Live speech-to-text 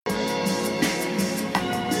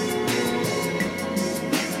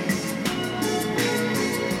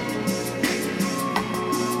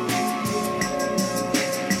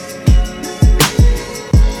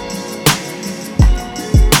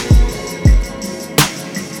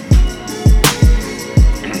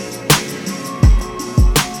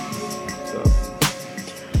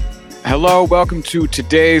Hello, welcome to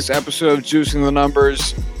today's episode of Juicing the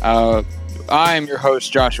Numbers. I am your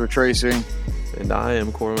host, Joshua Tracy. And I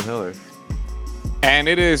am Corwin Heller. And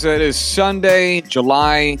it is Sunday,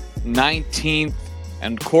 July 19th.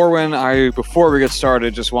 And Corwin, before we get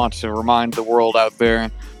started, just want to remind the world out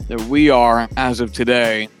there that we are, as of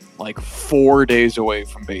today, like 4 days away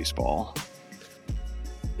from baseball.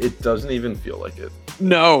 It doesn't even feel like it.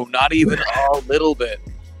 No, not even a little bit.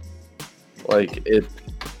 Like it.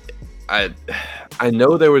 I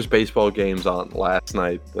know there was baseball games on last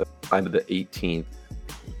night, the 18th,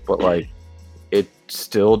 but like it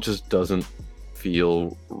still just doesn't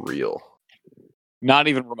feel real. Not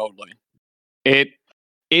even remotely. It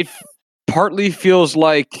partly feels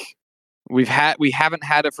like we haven't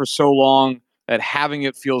had it for so long that having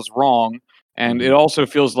it feels wrong, and it also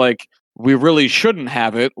feels like we really shouldn't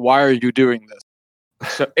have it. Why are you doing this?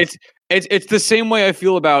 So it's the same way I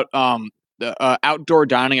feel about outdoor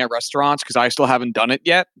dining at restaurants, because I still haven't done it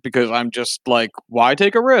yet because I'm just like, why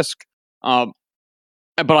take a risk? But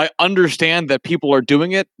I understand that people are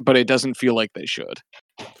doing it, but it doesn't feel like they should.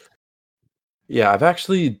 Yeah, I've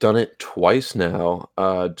actually done it twice now,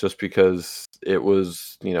 just because it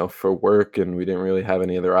was, for work and we didn't really have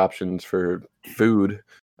any other options for food.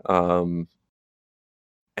 And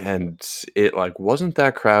it wasn't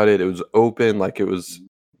that crowded. It was open, it was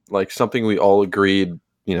like something we all agreed,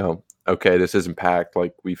 okay, this isn't packed.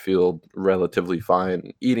 Like, we feel relatively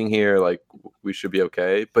fine eating here. Like, we should be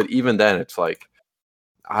okay. But even then, it's like,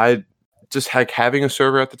 I just having a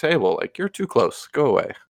server at the table. Like, you're too close. Go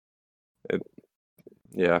away.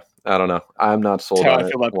 Yeah, I don't know. I'm not sold on it. That's how I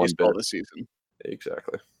feel about baseball this season.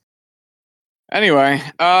 Exactly. Anyway,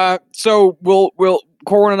 so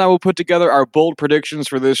Corwin and I will put together our bold predictions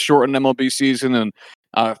for this shortened MLB season and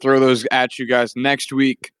throw those at you guys next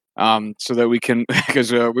week. So that we can,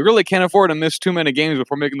 because we really can't afford to miss too many games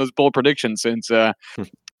before making those bold predictions, since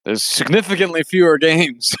there's significantly fewer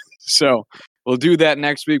games. So we'll do that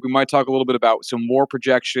next week. We might talk a little bit about some more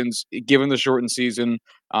projections given the shortened season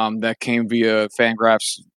that came via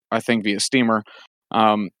Fangraphs, I think via Steamer,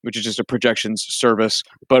 which is just a projections service.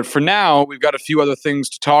 But for now, we've got a few other things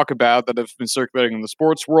to talk about that have been circulating in the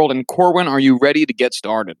sports world. And Corwin, are you ready to get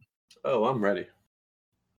started? Oh, I'm ready.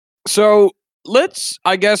 So let's,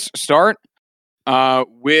 I guess, start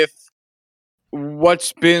with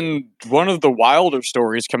what's been one of the wilder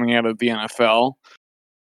stories coming out of the NFL,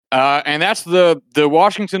 and that's the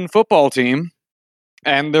Washington football team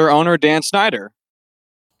and their owner, Dan Snyder.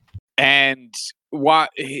 And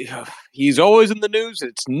he's always in the news.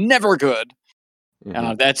 It's never good.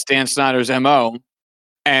 That's Dan Snyder's MO.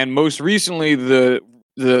 And most recently, the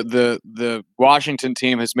Washington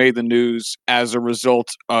team has made the news as a result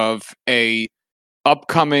of a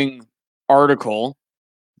upcoming article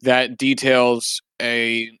that details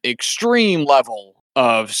a extreme level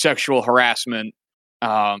of sexual harassment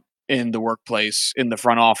in the workplace, in the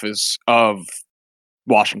front office of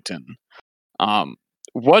Washington.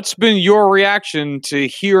 What's been your reaction to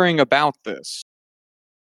hearing about this?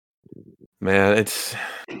 Man,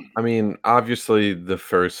 obviously the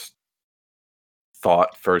first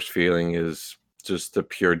feeling is just the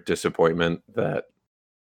pure disappointment that,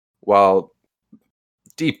 while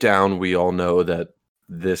deep down we all know that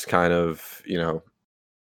this kind of,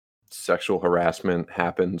 sexual harassment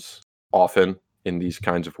happens often in these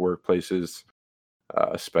kinds of workplaces,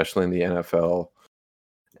 especially in the NFL.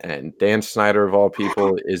 And Dan Snyder, of all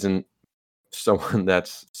people, isn't someone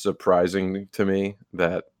that's surprising to me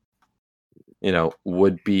that,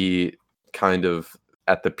 would be kind of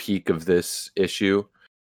at the peak of this issue.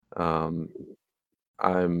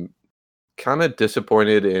 I'm kind of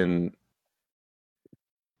disappointed in.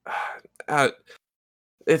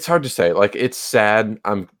 It's hard to say. It's sad.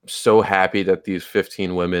 I'm so happy that these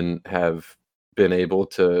 15 women have been able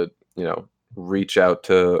to, reach out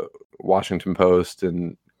to Washington Post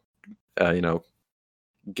and,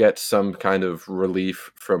 get some kind of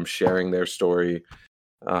relief from sharing their story,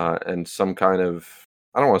 and some kind of,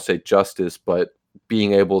 I don't want to say justice, but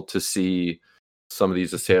being able to see some of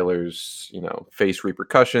these assailers, face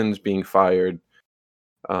repercussions, being fired.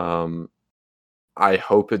 I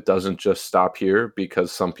hope it doesn't just stop here,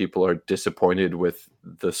 because some people are disappointed with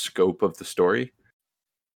the scope of the story.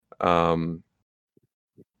 But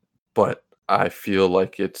I feel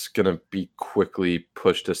like it's going to be quickly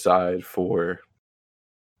pushed aside for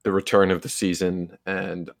the return of the season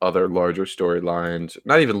and other larger storylines.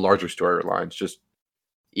 Not even larger storylines, just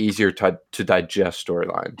easier to digest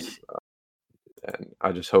storylines. And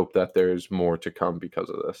I just hope that there's more to come because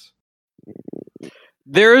of this.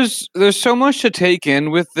 There's so much to take in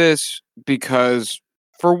with this, because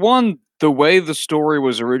for one, the way the story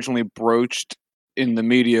was originally broached in the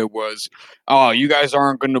media was, oh, you guys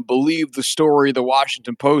aren't going to believe the story the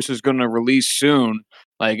Washington Post is going to release soon.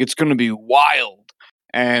 Like, it's going to be wild.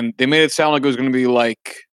 And they made it sound like it was going to be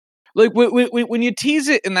like when you tease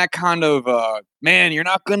it in that kind of, man, you're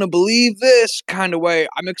not going to believe this kind of way,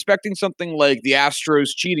 I'm expecting something like the Astros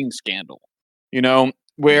cheating scandal,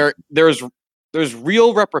 where there's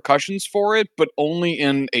real repercussions for it, but only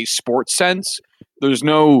in a sports sense. There's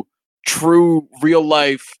no true real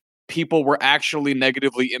life people were actually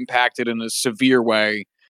negatively impacted in a severe way.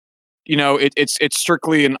 It's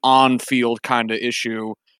strictly an on-field kind of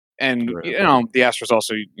issue. And, Right. the Astros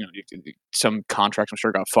also, some contracts I'm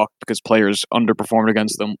sure got fucked because players underperformed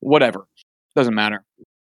against them. Whatever. Doesn't matter.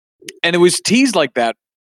 And it was teased like that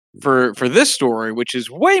for this story, which is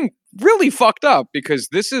really fucked up because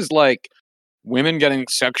this is like women getting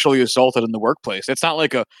sexually assaulted in the workplace. It's not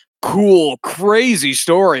like a cool, crazy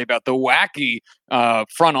story about the wacky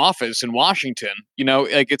front office in Washington.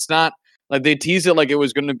 Like it's not like they teased it like it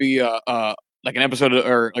was going to be like an episode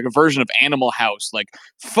or like a version of Animal House, like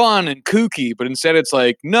fun and kooky. But instead, it's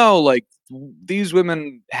like no, like these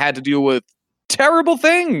women had to deal with terrible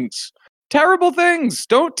things. Terrible things.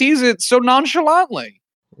 Don't tease it so nonchalantly.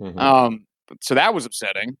 Mm-hmm. So that was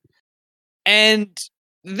upsetting. And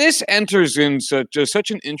this enters into just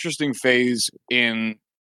such an interesting phase in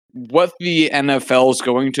what the NFL is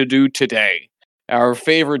going to do today, our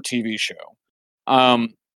favorite TV show,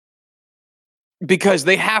 because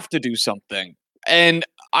they have to do something. And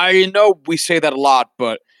I know we say that a lot,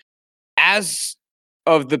 but as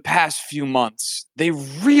of the past few months, they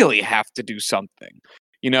really have to do something.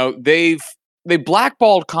 They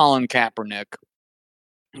blackballed Colin Kaepernick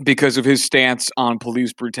because of his stance on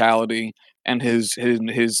police brutality and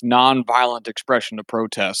his non-violent expression of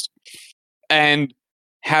protest, and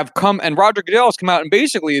Roger Goodell has come out and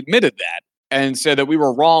basically admitted that and said that we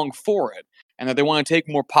were wrong for it, and that they want to take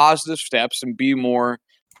more positive steps and be more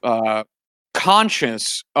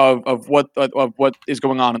conscious of what is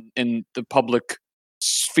going on in the public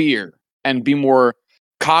sphere, and be more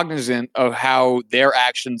cognizant of how their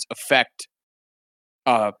actions affect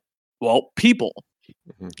people.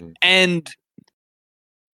 Mm-hmm. And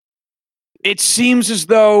it seems as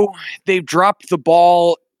though they've dropped the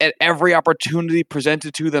ball at every opportunity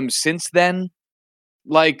presented to them since then.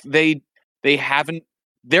 Like they're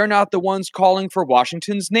not the ones calling for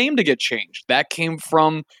Washington's name to get changed. That came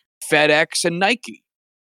from FedEx and Nike.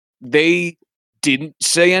 They didn't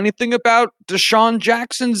say anything about Deshaun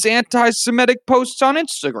Jackson's anti-Semitic posts on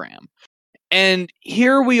Instagram. And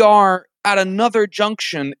here we are at another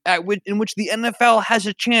junction in which the NFL has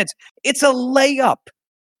a chance. It's a layup.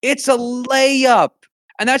 It's a layup.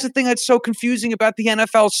 And that's the thing that's so confusing about the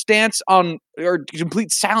NFL stance on, or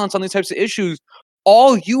complete silence on these types of issues.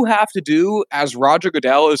 All you have to do as Roger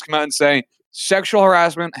Goodell is come out and say, sexual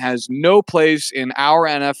harassment has no place in our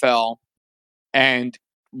NFL, and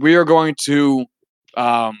we are going to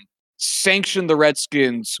sanction the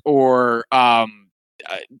Redskins or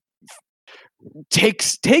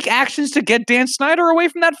take actions to get Dan Snyder away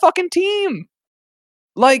from that fucking team.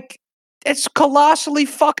 Like, it's colossally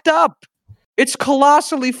fucked up. It's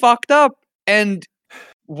colossally fucked up. And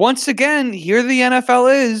once again, here the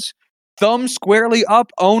NFL is, thumb squarely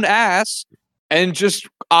up, own ass, and just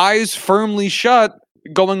eyes firmly shut,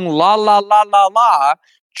 going la la la la la,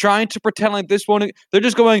 trying to pretend like this won't. They're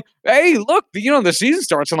just going, hey, look, the season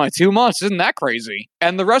starts in like 2 months. Isn't that crazy?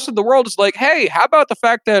 And the rest of the world is like, hey, how about the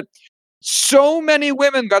fact that so many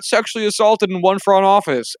women got sexually assaulted in one front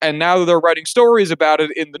office, and now they're writing stories about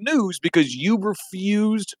it in the news because you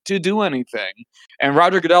refused to do anything. And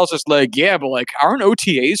Roger Goodell's just like, yeah, but like, aren't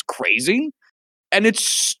OTAs crazy? And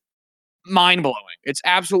it's mind-blowing. It's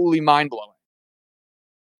absolutely mind-blowing.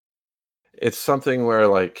 It's something where,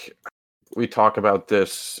 like, we talk about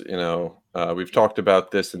this, we've talked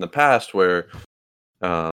about this in the past where,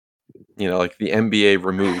 like the NBA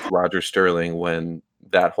removed Roger Sterling when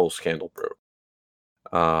that whole scandal broke.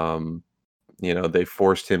 They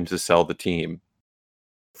forced him to sell the team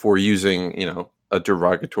for using, a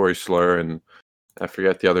derogatory slur, and I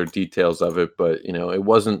forget the other details of it, but, it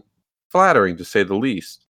wasn't flattering to say the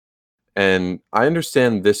least. And I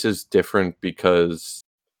understand this is different because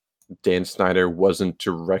Dan Snyder wasn't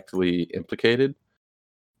directly implicated,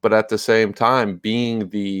 but at the same time, being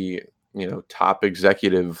the, top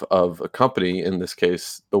executive of a company, in this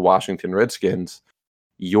case, the Washington Redskins,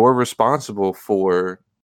 you're responsible for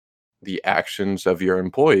the actions of your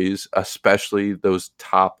employees, especially those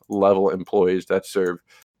top level employees that serve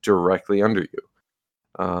directly under you.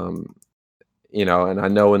 And I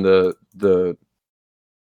know in the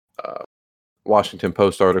Washington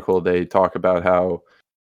Post article, they talk about how,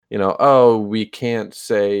 oh, we can't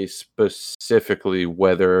say specifically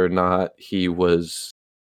whether or not he was,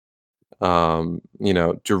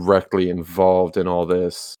 directly involved in all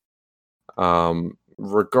this.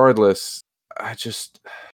 Regardless,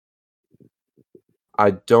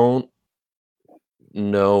 I don't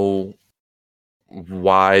know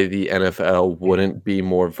why the NFL wouldn't be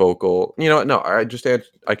more vocal. No, I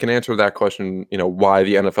can answer that question, why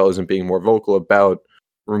the NFL isn't being more vocal about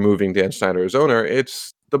removing Dan Snyder as owner.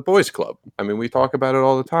 It's the boys club. I mean, we talk about it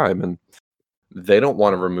all the time, and they don't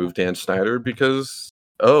want to remove Dan Snyder because,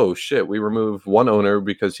 oh shit, we remove one owner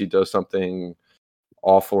because he does something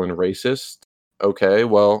awful and racist. Okay,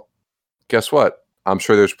 well, guess what? I'm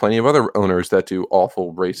sure there's plenty of other owners that do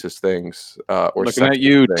awful racist things. Or looking at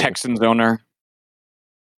you, things. Texans owner.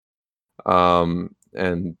 And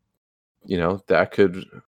that could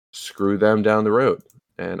screw them down the road.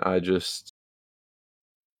 And I just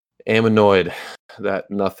am annoyed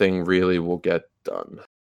that nothing really will get done.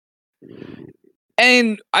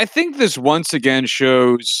 And I think this once again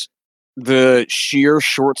shows the sheer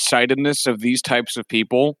short-sightedness of these types of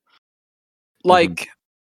people. Like,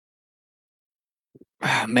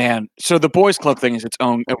 man, so the boys club thing is its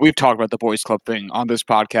own. We've talked about the boys club thing on this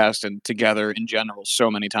podcast and together in general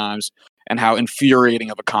so many times, and how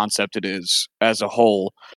infuriating of a concept it is as a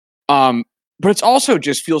whole. But it's also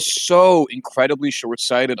just feels so incredibly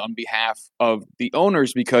short-sighted on behalf of the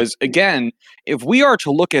owners because, again, if we are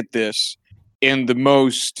to look at this in the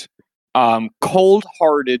most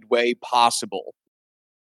cold-hearted way possible,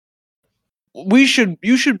 you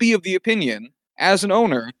should be of the opinion as an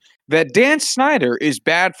owner that Dan Snyder is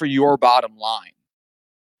bad for your bottom line.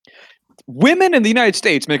 Women in the United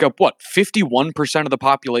States make up, 51% of the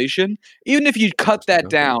population? Even if you cut that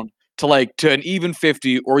down to an even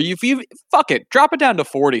 50, or if you fuck it, drop it down to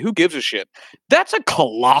 40, who gives a shit? That's a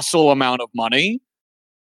colossal amount of money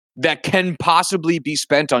that can possibly be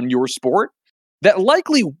spent on your sport that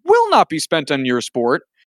likely will not be spent on your sport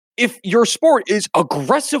if your sport is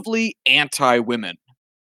aggressively anti-women.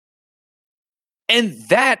 And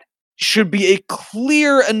that should be a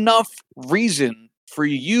clear enough reason for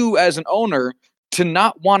you as an owner to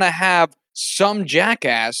not want to have some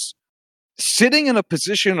jackass sitting in a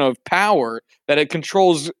position of power that it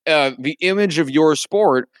controls the image of your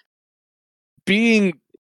sport being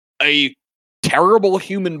a terrible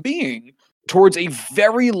human being towards a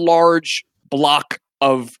very large block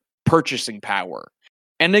of purchasing power.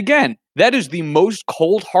 And again, that is the most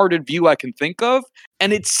cold-hearted view I can think of,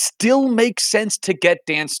 and it still makes sense to get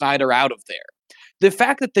Dan Snyder out of there. The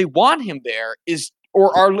fact that they want him there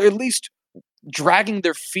or are at least dragging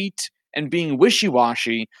their feet and being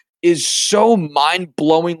wishy-washy is so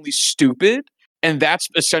mind-blowingly stupid, and that's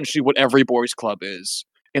essentially what every boys club is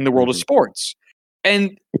in the world of sports.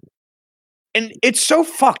 And it's so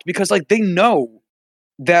fucked because they know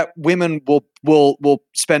that women will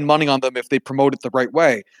spend money on them if they promote it the right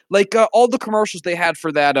way. All the commercials they had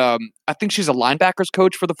for that, I think she's a linebackers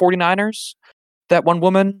coach for the 49ers, that one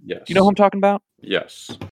woman. Yes. You know who I'm talking about?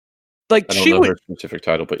 Yes. I don't know her specific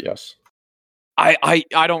title, but yes. I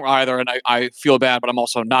don't either, and I feel bad, but I'm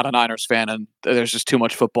also not a Niners fan, and there's just too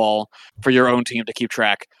much football for your own team to keep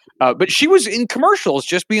track. But she was in commercials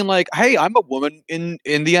just being like, hey, I'm a woman in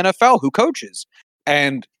the NFL who coaches.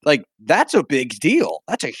 And that's a big deal.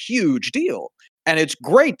 That's a huge deal. And it's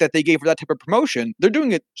great that they gave her that type of promotion. They're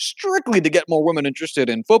doing it strictly to get more women interested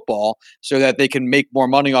in football so that they can make more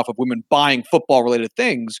money off of women buying football related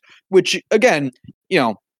things, which again,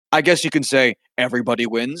 I guess you can say everybody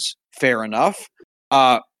wins. Fair enough.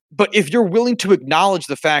 But if you're willing to acknowledge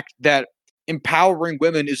the fact that empowering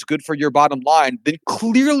women is good for your bottom line, then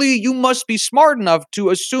clearly you must be smart enough to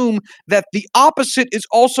assume that the opposite is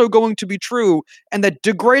also going to be true and that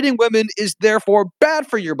degrading women is therefore bad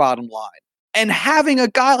for your bottom line. And having a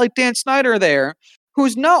guy like Dan Snyder there,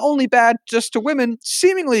 who's not only bad just to women,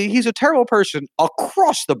 seemingly he's a terrible person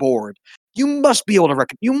across the board. You must be able to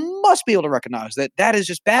recognize that that is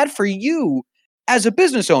just bad for you as a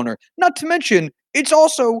business owner. Not to mention, it's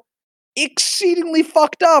also exceedingly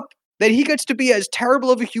fucked up that he gets to be as terrible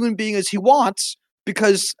of a human being as he wants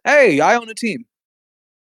because, hey, I own a team.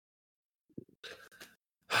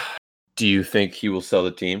 Do you think he will sell the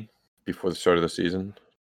team before the start of the season?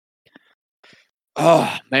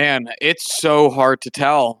 Oh, man, it's so hard to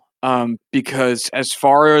tell because as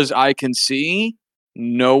far as I can see,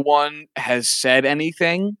 no one has said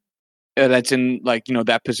anything that's in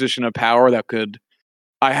that position of power that could.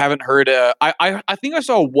 I haven't heard. I think I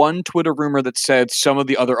saw one Twitter rumor that said some of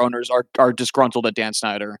the other owners are disgruntled at Dan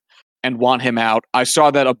Snyder and want him out. I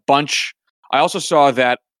saw that a bunch. I also saw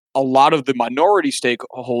that a lot of the minority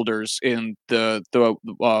stakeholders in the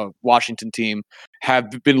Washington team have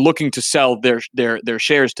been looking to sell their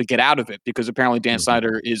shares to get out of it, because apparently Dan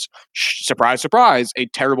Snyder is, surprise, surprise, a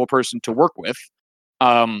terrible person to work with,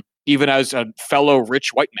 even as a fellow rich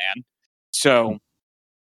white man. So,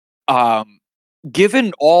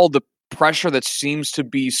 given all the pressure that seems to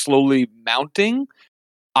be slowly mounting,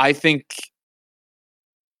 I think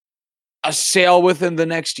a sale within the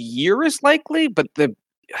next year is likely, but by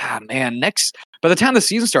the time the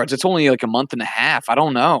season starts, it's only like a month and a half. I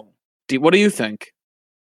don't know. What do you think?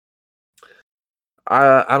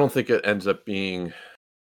 I don't think it ends up being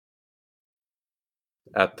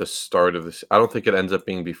at the start of this. I don't think it ends up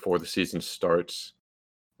being before the season starts.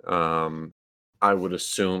 I would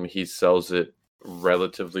assume he sells it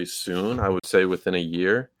relatively soon. I would say within a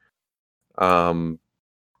year.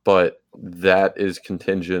 But that is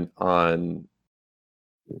contingent on,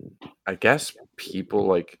 I guess, people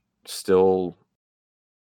like still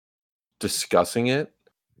discussing it.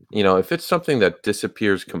 If it's something that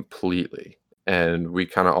disappears completely and we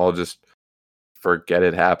kind of all just forget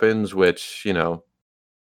it happens, which,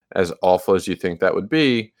 as awful as you think that would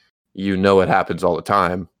be, it happens all the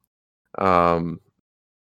time.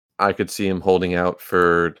 I could see him holding out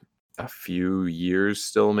for a few years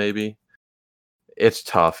still, maybe. It's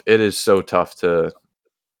tough. It is so tough to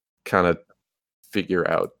kind of figure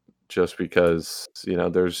out, just because,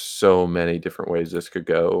 there's so many different ways this could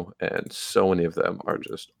go, and so many of them are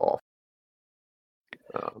just awful.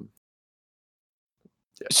 Yeah.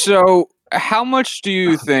 So, how much do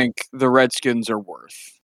you think the Redskins are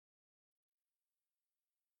worth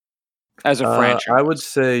as a franchise? I would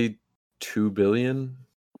say $2 billion.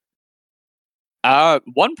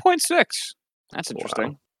 1.6. That's interesting.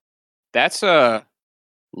 Wow. That's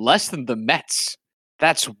less than the Mets.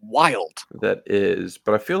 That's wild. That is,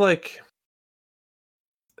 but I feel like,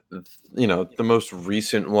 the most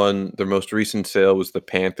recent sale was the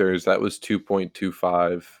Panthers. That was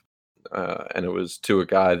 2.25, and it was to a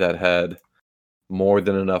guy that had more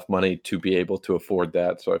than enough money to be able to afford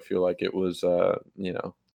that. So I feel like it was,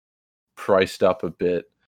 priced up a bit.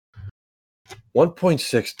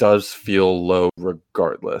 1.6 does feel low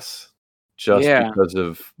regardless, just because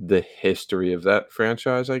of the history of that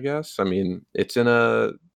franchise, I guess. I mean, it's in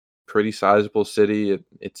a pretty sizable city.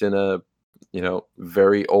 It's in a,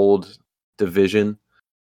 very old division.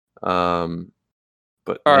 But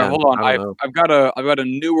all right, man, hold on. I don't know. I've got a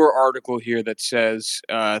newer article here that says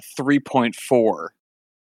 3.4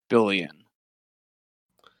 billion.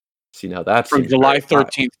 See, now that's from July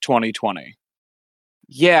 13th, 2020.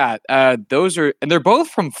 Yeah, those are, and they're both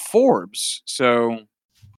from Forbes. So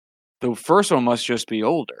the first one must just be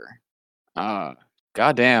older.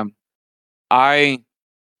 Goddamn. All right,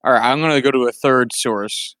 I'm going to go to a third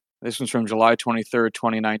source. This one's from July 23rd,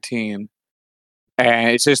 2019. And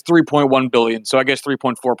it says 3.1 billion. So I guess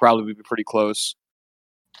 3.4 probably would be pretty close.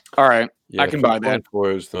 All right. Yeah, I can buy that.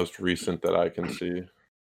 3.4 is the most recent that I can see.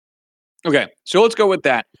 Okay. So let's go with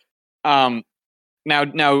that. Now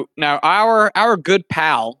our good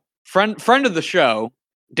pal, friend of the show,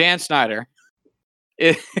 Dan Snyder,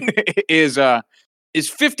 is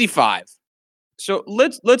 55. So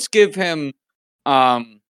let's give him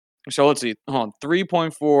so let's see. Hold on,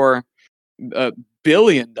 $3.4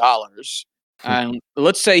 billion, and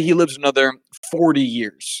let's say he lives another 40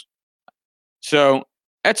 years. So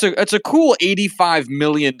that's a cool $85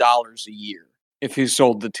 million a year if he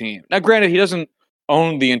sold the team. Now, granted, he doesn't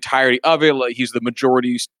own the entirety of it. Like, he's the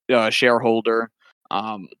majority shareholder,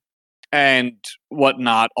 and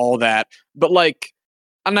whatnot, all that. But like,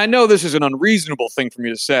 and I know this is an unreasonable thing for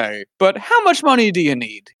me to say, but how much money do you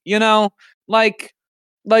need?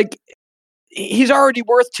 Like he's already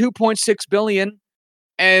worth 2.6 billion.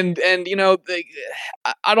 And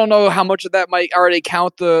I don't know how much of that might already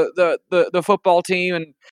count the football team,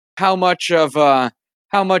 and how much of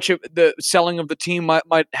the selling of the team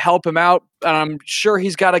might help him out. And I'm sure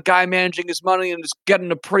he's got a guy managing his money and is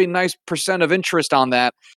getting a pretty nice % of interest on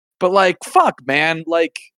that. But like, fuck, man,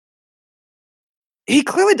 like, he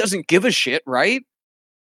clearly doesn't give a shit, right?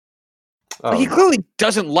 He clearly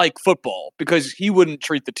doesn't like football, because he wouldn't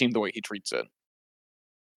treat the team the way he treats it.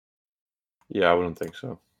 Yeah, I wouldn't think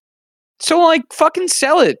so. So, like, fucking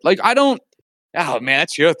sell it. Like, I don't. Oh man,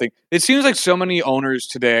 that's the other thing. It seems like so many owners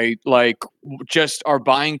today, like, just are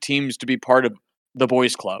buying teams to be part of the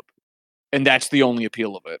boys' club, and that's the only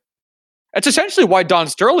appeal of it. That's essentially why Don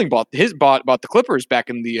Sterling bought the Clippers back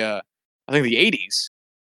in the I think the 80s,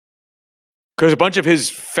 because a bunch of his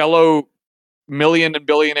fellow million and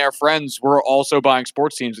billionaire friends were also buying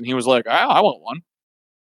sports teams, and he was like, I want one.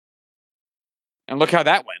 And look how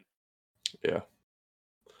that went. Yeah.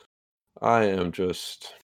 I am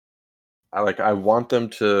just I want them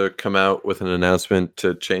to come out with an announcement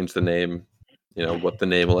to change the name, what the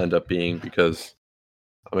name will end up being because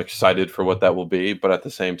I'm excited for what that will be, but at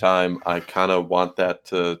the same time, I kind of want that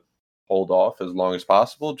to hold off as long as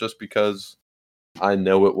possible just because I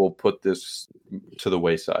know it will put this to the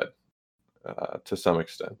wayside to some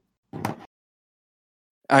extent.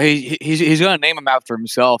 He's going to name him after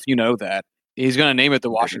himself. You know that. He's going to name it the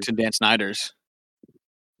Washington Dan Snyders.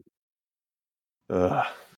 And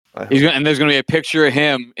there's going to be a picture of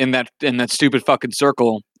him in that stupid fucking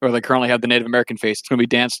circle where they currently have the Native American face. It's going to be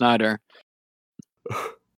Dan Snyder.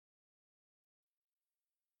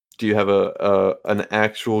 Do you have an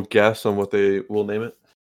actual guess on what they will name it?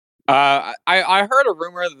 I heard a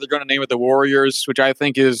rumor that they're going to name it the Warriors, which I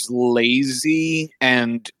think is lazy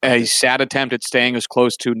and a sad attempt at staying as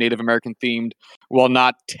close to Native American themed while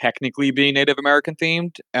not technically being Native American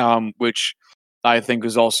themed, which I think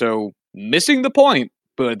is also missing the point,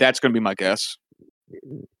 but that's going to be my guess.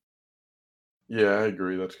 Yeah, I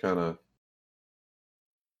agree. That's kind of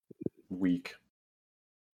weak.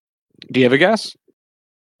 Do you have a guess?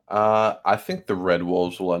 I think the Red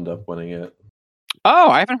Wolves will end up winning it. Oh,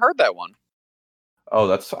 I haven't heard that one.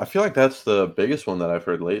 Oh, I feel like that's the biggest one that I've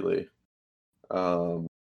heard lately.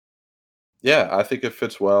 Yeah, I think it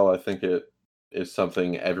fits well. I think it is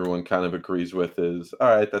something everyone kind of agrees with is, all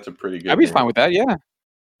right, that's a pretty good I'd be name. fine with that, yeah.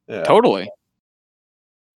 Yeah. Totally.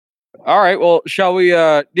 All right, well, shall we, do you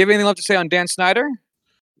have anything left to say on Dan Snyder?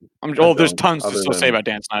 There's tons to still say about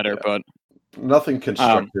Dan Snyder, but... Nothing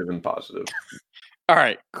constructive and positive. All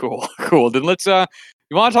right, cool. Then let's, you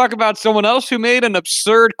want to talk about someone else who made an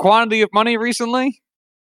absurd quantity of money recently?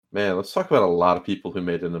 Man, let's talk about a lot of people who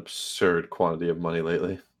made an absurd quantity of money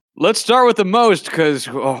lately. Let's start with the most, because,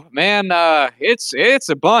 it's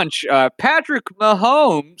a bunch. Patrick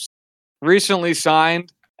Mahomes recently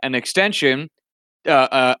signed an extension,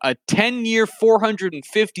 a 10-year,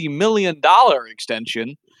 $450 million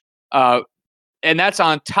extension, and that's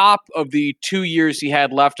on top of the 2 years he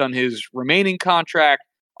had left on his remaining contract.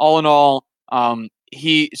 All in all,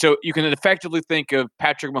 so you can effectively think of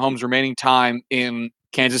Patrick Mahomes' remaining time in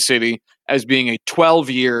Kansas City as being a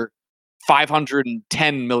 12-year,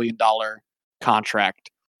 $510 million contract.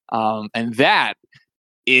 And that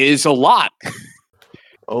is a lot.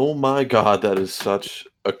 Oh my God, that is such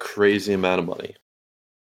a crazy amount of money.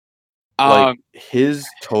 His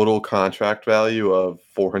total contract value of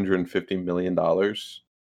 $450 million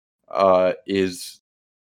is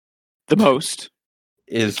the most.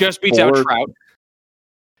 Is just beats out Trout.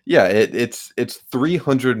 Yeah, it's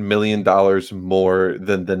 $300 million more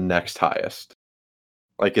than the next highest.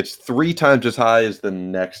 Like it's 3 times as high as the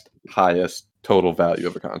next highest total value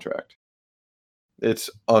of a contract.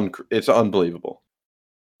 It's unbelievable.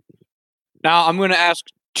 Now I'm going to ask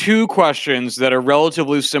 2 questions that are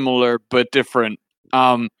relatively similar but different.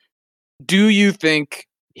 Do you think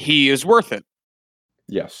he is worth it?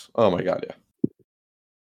 Yes. Oh my God, yeah.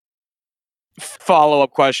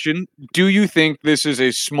 Follow-up question. Do you think this is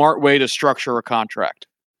a smart way to structure a contract?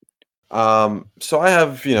 So I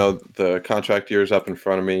have, the contract years up in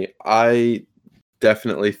front of me. I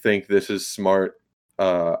definitely think this is smart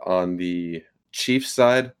on the Chiefs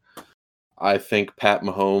side. I think Pat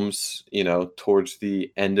Mahomes, towards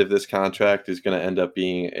the end of this contract is going to end up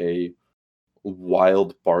being a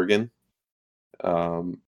wild bargain.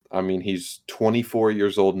 He's 24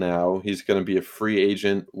 years old now. He's going to be a free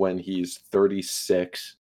agent when he's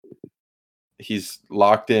 36. He's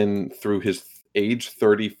locked in through his age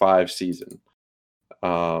 35 season.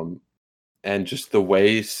 And just the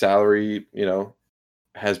way salary,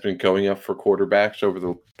 has been going up for quarterbacks over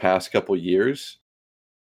the past couple years.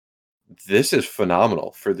 This is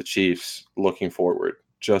phenomenal for the Chiefs looking forward,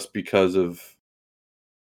 just because of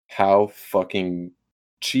how fucking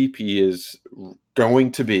cheap he is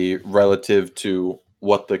going to be relative to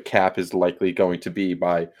what the cap is likely going to be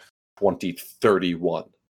by 2031.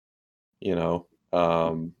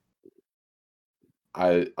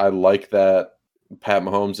 I like that Pat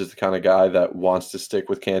Mahomes is the kind of guy that wants to stick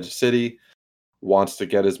with Kansas City, wants to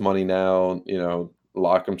get his money now,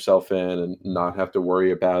 lock himself in and not have to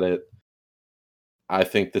worry about it. I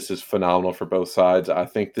think this is phenomenal for both sides. I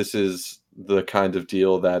think this is the kind of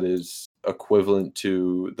deal that is equivalent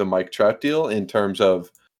to the Mike Trout deal in terms of,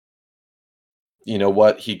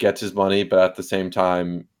 he gets his money, but at the same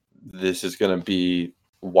time, this is going to be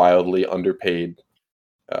wildly underpaid,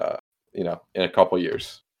 in a couple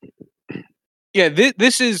years. Yeah,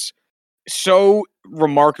 this is so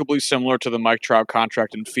remarkably similar to the Mike Trout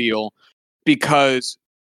contract and feel, because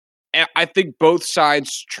I think both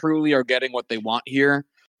sides truly are getting what they want here.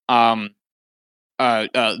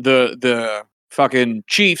 the fucking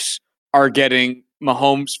Chiefs are getting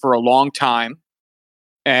Mahomes for a long time,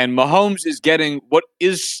 and Mahomes is getting what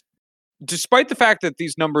is, despite the fact that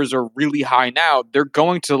these numbers are really high now, they're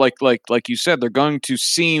going to like you said, they're going to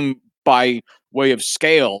seem by way of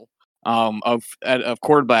scale of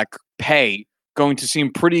quarterback pay going to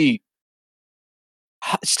seem pretty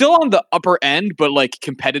still on the upper end, but like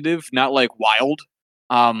competitive, not like wild.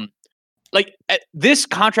 Um, this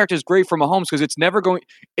contract is great for Mahomes because it's never going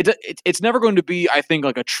to be, I think,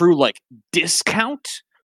 like a true like discount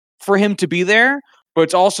for him to be there, but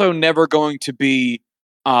it's also never going to be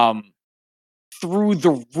through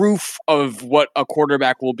the roof of what a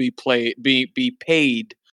quarterback will be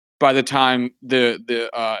paid by the time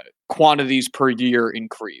the quantities per year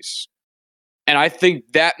increase. And I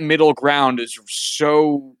think that middle ground is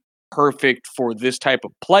so perfect for this type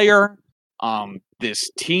of player,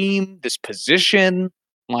 this team, this position.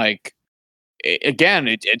 Like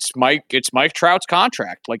it's Mike Trout's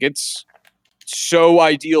contract. Like it's so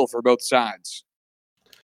ideal for both sides.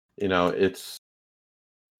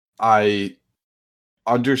 I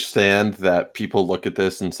understand that people look at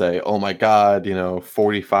this and say, "Oh my God,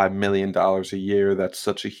 $45 million a year. That's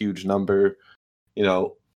such a huge number."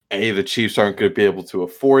 The Chiefs aren't going to be able to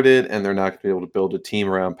afford it, and they're not going to be able to build a team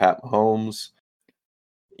around Pat Mahomes.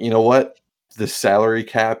 You know what? The salary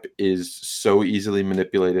cap is so easily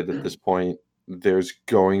manipulated at this point. There's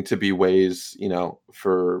going to be ways,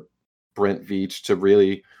 for Brent Veach to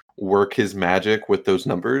really work his magic with those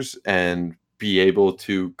numbers and be able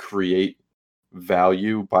to create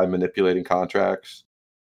value by manipulating contracts.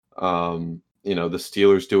 The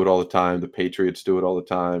Steelers do it all the time. The Patriots do it all the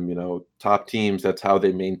time. Top teams, that's how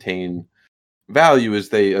they maintain value, is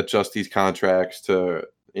they adjust these contracts to,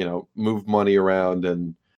 move money around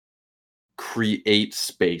and create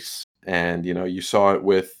space. And, you saw it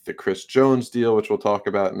with the Chris Jones deal, which we'll talk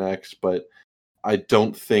about next. But I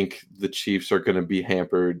don't think the Chiefs are going to be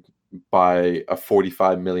hampered by a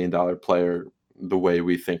 $45 million player the way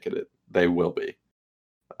we think they will be.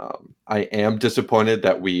 I am disappointed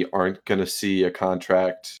that we aren't going to see a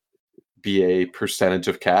contract be a percentage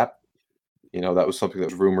of cap. That was something that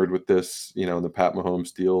was rumored with this, in the Pat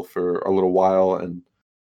Mahomes deal for a little while. And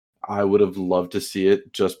I would have loved to see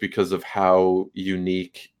it just because of how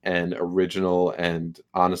unique and original and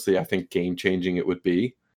honestly, I think game-changing it would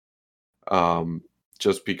be.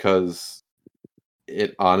 Just because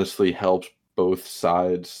it honestly helps both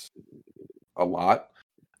sides a lot.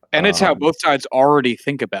 And it's how both sides already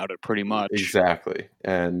think about it pretty much. Exactly.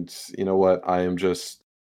 And you know what? I am just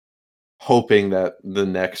hoping that the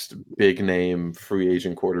next big name free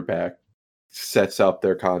agent quarterback sets up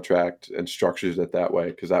their contract and structures it that way,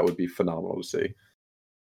 because that would be phenomenal to see.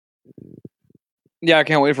 Yeah, I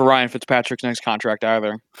can't wait for Ryan Fitzpatrick's next contract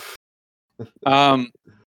either.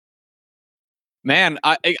 Man,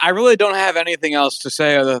 I really don't have anything else to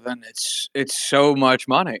say other than it's so much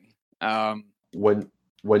money.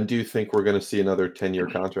 When do you think we're going to see another 10-year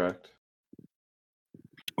contract?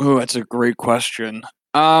 Oh, that's a great question.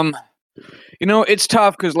 It's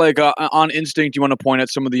tough because, like, on instinct, you want to point at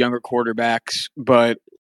some of the younger quarterbacks, but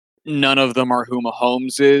none of them are who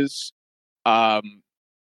Mahomes is.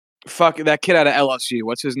 Fuck that kid out of LSU.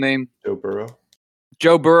 What's his name? Joe Burrow.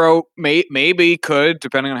 Joe Burrow maybe could,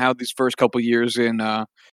 depending on how these first couple years in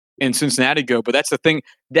Cincinnati go. But that's the thing.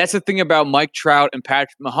 That's the thing about Mike Trout and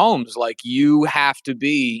Patrick Mahomes. Like, you have to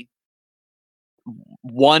be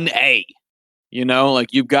 1A.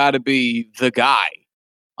 Like, you've got to be the guy.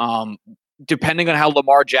 Depending on how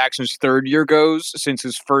Lamar Jackson's third year goes, since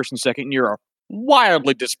his first and second year are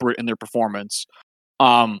wildly disparate in their performance,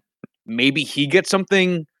 maybe he gets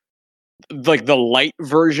something like the light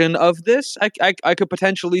version of this. I could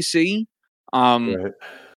potentially see. Right.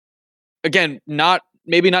 Again,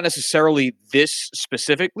 maybe not necessarily this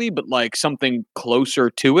specifically, but like something closer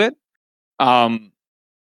to it.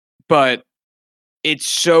 But it's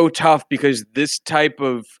so tough because the type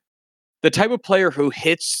of player who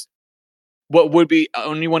hits what would be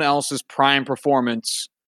anyone else's prime performance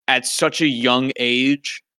at such a young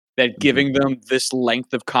age that giving them this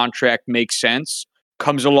length of contract makes sense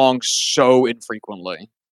comes along so infrequently.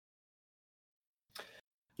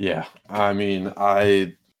 Yeah, I mean,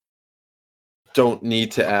 I don't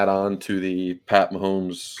need to add on to the Pat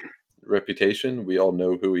Mahomes reputation. We all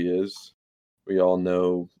know who he is. We all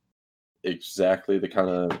know exactly the kind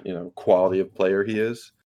of, quality of player he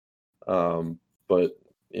is. But,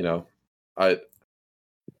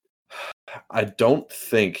 I don't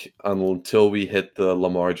think until we hit the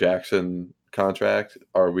Lamar Jackson contract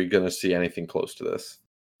are we going to see anything close to this,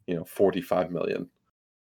 $45 million.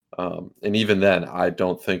 And even then, I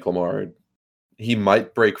don't think Lamar, he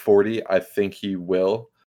might break 40. I think he will,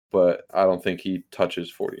 but I don't think he touches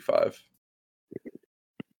 45.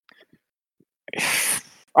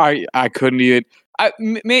 I couldn't even.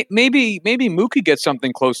 Maybe Mookie gets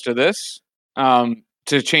something close to this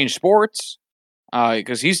to change sports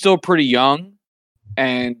because he's still pretty young,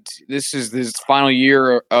 and this is his final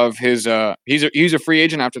year of his. He's a free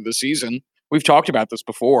agent after the season. We've talked about this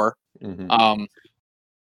before. Mm-hmm.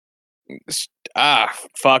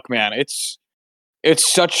 Fuck, man, it's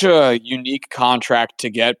such a unique contract to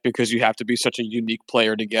get because you have to be such a unique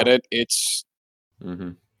player to get it. It's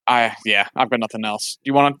Mm-hmm. I've got nothing else. Do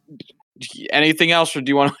you want anything else, or do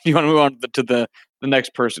you want to move on to the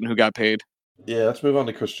next person who got paid? Yeah, let's move on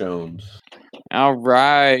to Chris Jones. All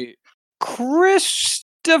right,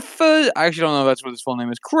 Christopher. I actually don't know if that's what his full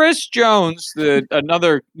name is. Chris Jones, the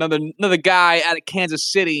another guy out of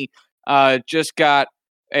Kansas City, just got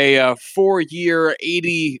a 4-year,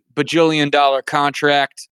 $80 bajillion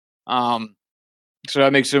contract. So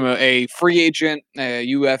that makes him a free agent, a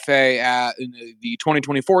UFA in the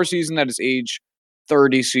 2024 season. That is age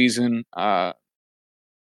 30 season. Yeah,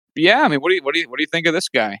 I mean, what do you think of this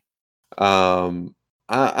guy? I'm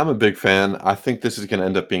a big fan. I think this is going to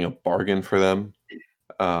end up being a bargain for them,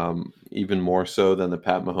 even more so than the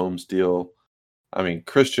Pat Mahomes deal. I mean,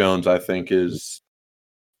 Chris Jones, I think, is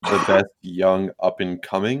the best young up and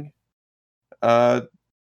coming.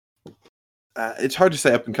 It's hard to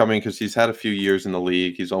say up and coming because he's had a few years in the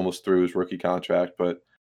league. He's almost through his rookie contract, but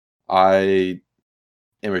I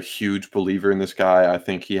am a huge believer in this guy. I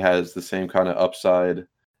think he has the same kind of upside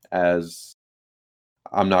as,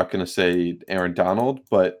 I'm not going to say Aaron Donald,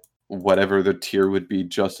 but whatever the tier would be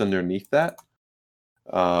just underneath that.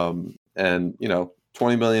 And,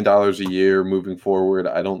 $20 million a year moving forward,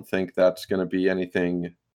 I don't think that's going to be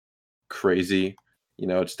anything crazy.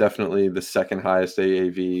 It's definitely the second highest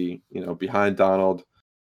AAV, behind Donald.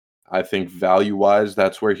 I think value-wise,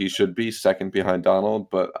 that's where he should be, second behind Donald.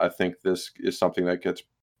 But I think this is something that gets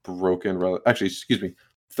broken. Actually, excuse me,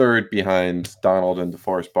 third behind Donald and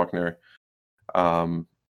DeForest Buckner. I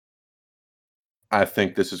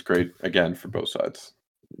think this is great, again, for both sides.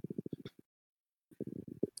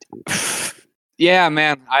 Yeah,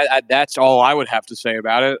 man. I that's all I would have to say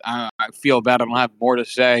about it. I feel bad I don't have more to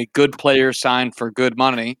say. Good players signed for good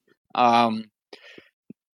money. Yeah.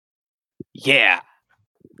 Yeah.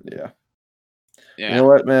 Yeah. You know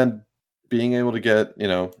what, man? Being able to get,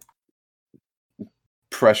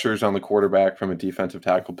 pressures on the quarterback from a defensive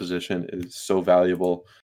tackle position is so valuable.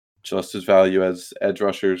 Just as value as edge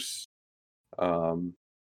rushers.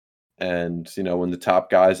 And, when the top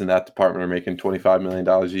guys in that department are making $25 million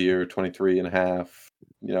a year, 23 and a half,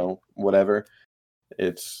 whatever,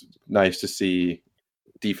 it's nice to see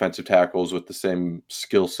defensive tackles with the same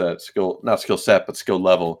skill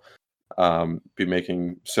level, be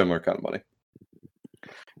making similar kind of money.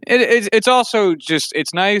 It's also just,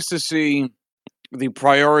 it's nice to see the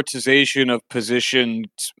prioritization of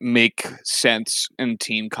positions make sense in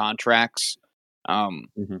team contracts.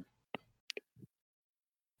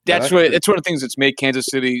 It's one of the things that's made Kansas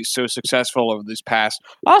City so successful over these past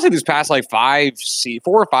like 4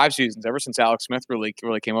 or 5 seasons, ever since Alex Smith really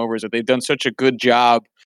came over, is that they've done such a good job.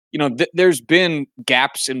 There's been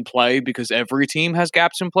gaps in play because every team has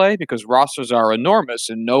gaps in play because rosters are enormous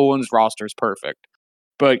and no one's roster is perfect.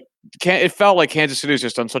 But it felt like Kansas City has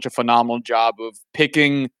just done such a phenomenal job of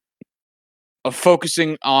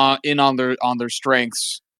focusing on their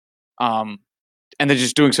strengths, and they're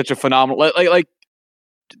just doing such a phenomenal like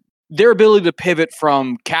their ability to pivot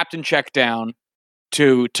from captain check down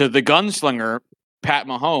to the gunslinger Pat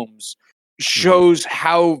Mahomes shows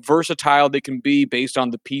how versatile they can be based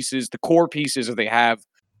on the core pieces that they have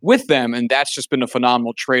with them, and that's just been a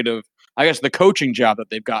phenomenal trait of, I guess, the coaching job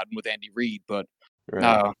that they've gotten with Andy Reid. But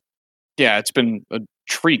yeah, it's been a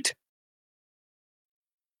treat.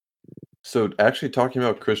 So actually talking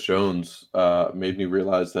about Chris Jones made me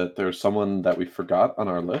realize that there's someone that we forgot on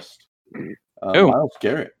our list. Myles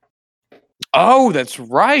Garrett. Oh, that's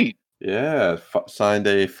right. Yeah, signed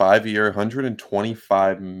a 5-year,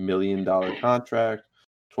 $125 million contract,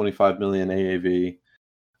 $25 million AAV.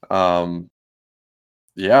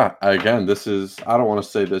 Yeah, again, I don't want to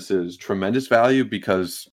say this is tremendous value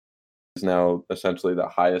because he's now essentially the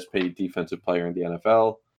highest paid defensive player in the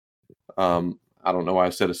NFL. I don't know why I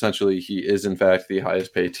said essentially. He is, in fact, the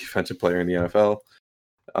highest paid defensive player in the NFL.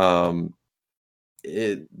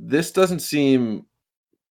 This doesn't seem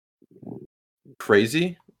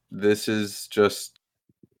crazy. This is just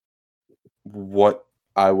what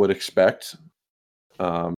I would expect.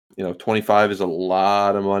 25 is a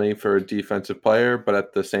lot of money for a defensive player, but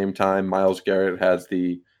at the same time, Myles Garrett has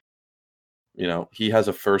the he has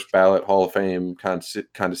a first ballot Hall of Fame kind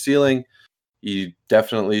of ceiling. You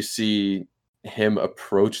definitely see him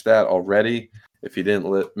approach that already. If he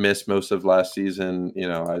didn't miss most of last season,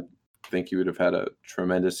 I think he would have had a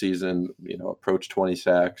tremendous season, approach 20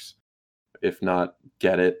 sacks, if not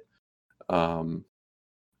get it. And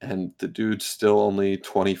the dude's still only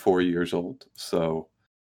 24 years old. So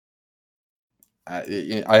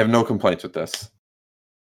I have no complaints with this.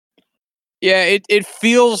 Yeah, it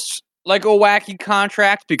feels like a wacky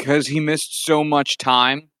contract because he missed so much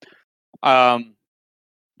time. Again,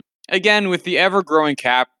 with the ever-growing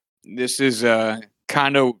cap, this is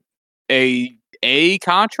kind of a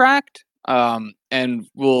contract, and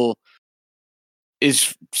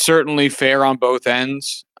is certainly fair on both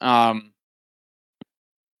ends. I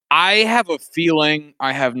have a feeling,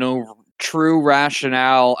 I have no true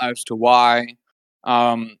rationale as to why,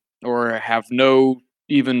 or have no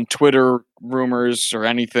even Twitter rumors or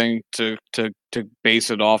anything to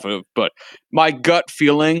base it off of. But my gut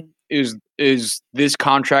feeling is this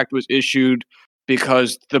contract was issued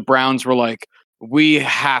because the Browns were like, we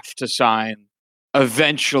have to sign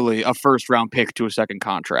eventually a first round pick to a second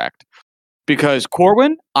contract. Because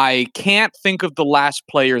Corwin, I can't think of the last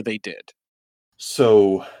player they did.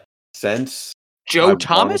 So since Joe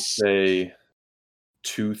Thomas? Say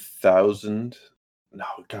 2000. No,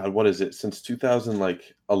 God, what is it? Since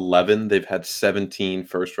 2011, they've had 17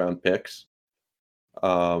 first round picks.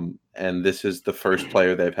 And this is the first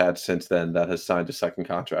player they've had since then that has signed a second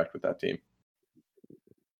contract with that team.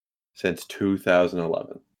 Since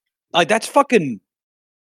 2011. Like, that's fucking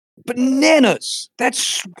bananas.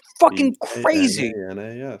 That's fucking crazy.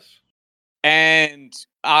 Yes. And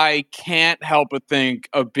I can't help but think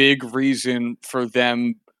a big reason for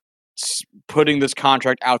them putting this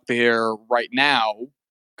contract out there right now,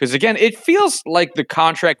 because again, it feels like the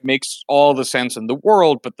contract makes all the sense in the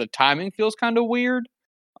world, but the timing feels kind of weird.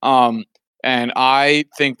 And I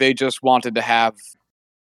think they just wanted to have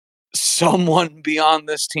someone be on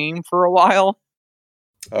this team for a while,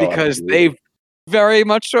 because they've very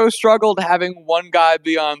much so struggled having one guy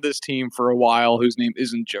be on this team for a while whose name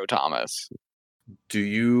isn't Joe Thomas. Do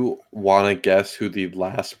you want to guess who the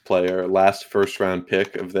last first round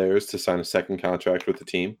pick of theirs to sign a second contract with the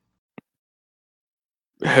team?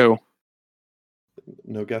 Who?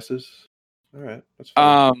 No guesses? All right. That's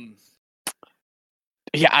fine.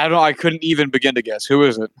 Yeah, I don't know. I couldn't even begin to guess. Who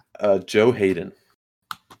is it? Joe Hayden.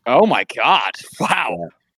 Oh my God. Wow. Yeah.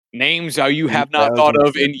 Names you have not thought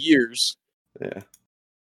of in years. Yeah.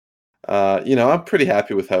 I'm pretty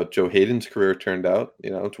happy with how Joe Hayden's career turned out.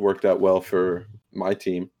 It's worked out well for my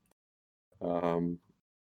team.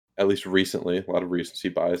 At least recently, a lot of recency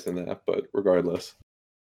bias in that, but regardless.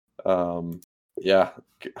 Yeah,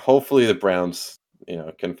 hopefully the Browns,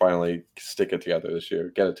 can finally get it together this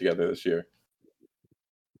year.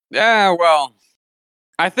 Yeah, well,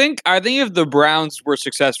 I think if the Browns were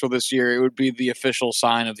successful this year, it would be the official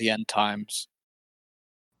sign of the end times.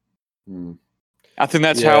 I think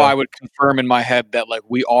that's how I would confirm in my head that, like,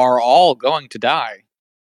 we are all going to die.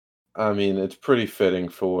 I mean, it's pretty fitting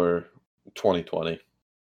for 2020.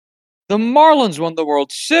 The Marlins won the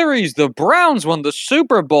World Series. The Browns won the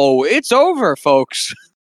Super Bowl. It's over, folks.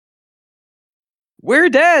 We're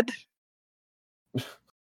dead.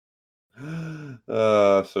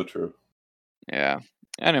 So true. Yeah.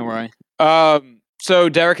 Anyway, so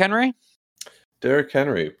Derrick Henry? Derrick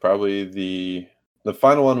Henry, probably the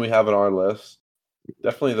final one we have on our list.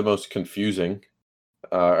 Definitely the most confusing.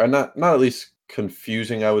 Or not at least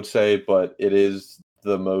confusing, I would say, but it is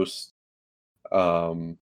the most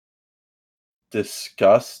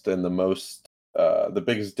discussed and the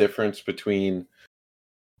biggest difference between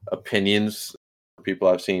opinions. People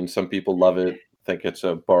I've seen, some people love it, think it's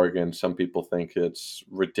a bargain. Some people think it's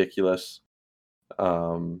ridiculous.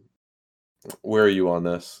 Where are you on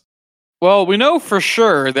this? Well, we know for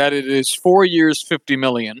sure that it is 4 years, $50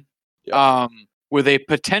 million, with a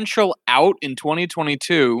potential out in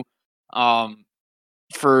 2022,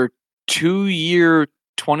 for 2 year,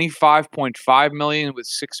 $25.5 million with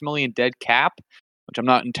 $6 million dead cap, which I'm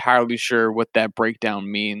not entirely sure what that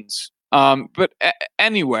breakdown means. But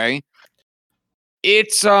anyway,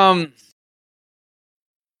 it's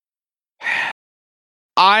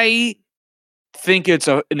I think it's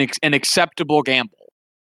an acceptable gamble.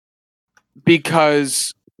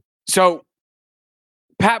 Because, so,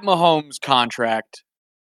 Pat Mahomes' contract,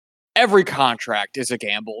 every contract is a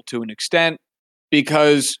gamble to an extent,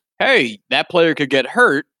 because, hey, that player could get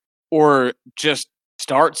hurt or just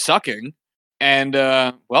start sucking, and,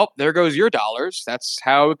 well, there goes your dollars. That's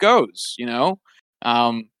how it goes,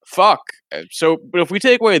 fuck. So, but if we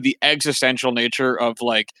take away the existential nature of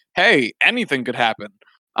like, hey, anything could happen,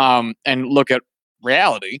 and look at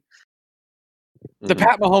reality, the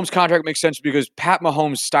Pat Mahomes contract makes sense because Pat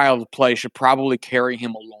Mahomes' style of play should probably carry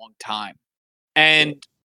him a long time. And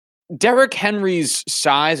Derrick Henry's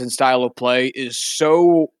size and style of play is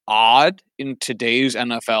so odd in today's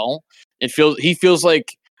NFL. It feels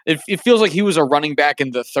like he was a running back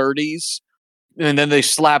in the 30s, and then they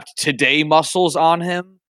slapped today muscles on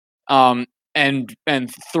him, and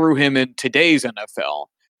threw him in today's NFL.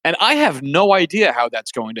 And I have no idea how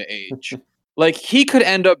that's going to age. Like, he could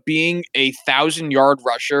end up being a 1,000-yard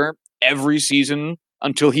rusher every season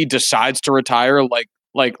until he decides to retire, like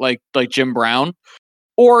Jim Brown,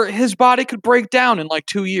 or his body could break down in like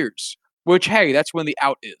 2 years. Which, hey, that's when the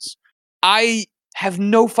out is. I have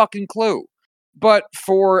no fucking clue. But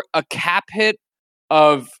for a cap hit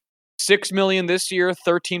of $6 million this year,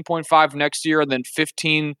 13.5 next year, and then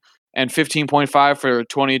 15 and 15.5 for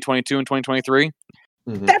 2022 and 2023.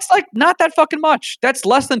 That's like not that fucking much. That's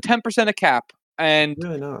less than 10% of cap. And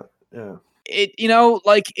really not. Yeah.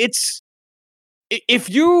 It's if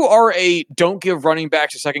you are a don't give running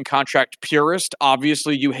backs a second contract purist,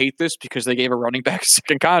 obviously you hate this because they gave a running back a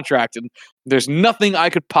second contract, and there's nothing I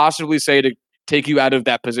could possibly say to take you out of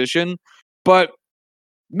that position. But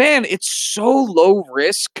man, it's so low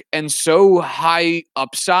risk and so high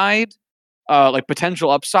upside, like potential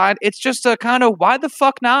upside. It's just a kind of why the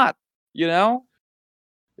fuck not, you know?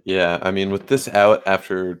 Yeah, I mean, with this out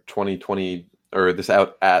after 2020, or this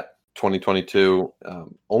out at 2022,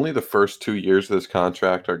 only the first 2 years of this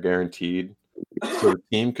contract are guaranteed. So the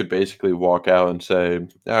team could basically walk out and say,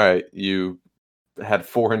 all right, you had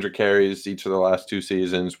 400 carries each of the last 2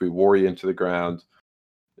 seasons. We wore you into the ground.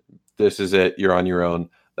 This is it. You're on your own.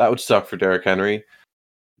 That would suck for Derrick Henry.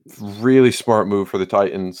 Really smart move for the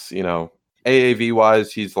Titans. You know, AAV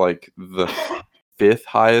wise, he's like the 5th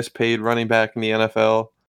highest paid running back in the NFL.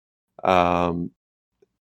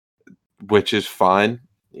 Which is fine,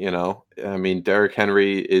 you know. I mean, Derrick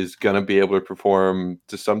Henry is going to be able to perform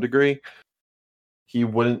to some degree.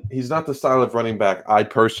 He's not the style of running back I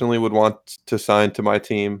personally would want to sign to my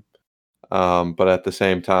team. But at the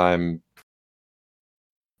same time,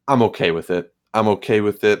 I'm okay with it. I'm okay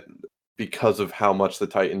with it because of how much the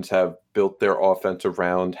Titans have built their offense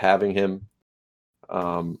around having him.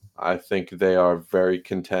 I think they are very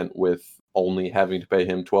content with only having to pay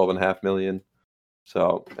him $12.5 million.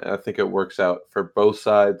 So I think it works out for both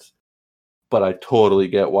sides, but I totally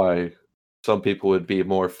get why some people would be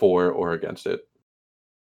more for or against it.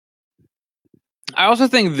 I also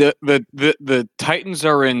think that the Titans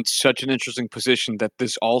are in such an interesting position that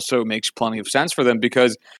this also makes plenty of sense for them,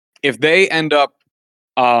 because if they end up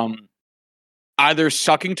either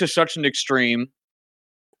sucking to such an extreme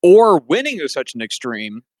or winning to such an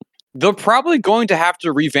extreme, they're probably going to have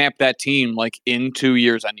to revamp that team like in 2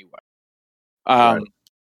 years anyway. Right.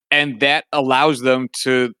 And that allows them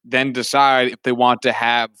to then decide if they want to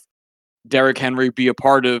have Derrick Henry be a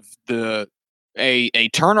part of a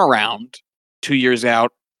turnaround 2 years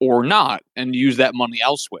out or not, and use that money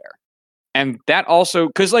elsewhere. And that also,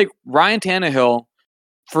 because like Ryan Tannehill,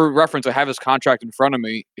 for reference, I have his contract in front of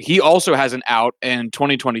me. He also has an out in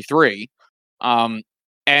 2023.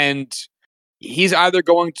 And he's either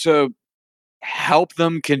going to help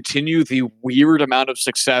them continue the weird amount of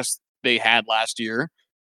success they had last year,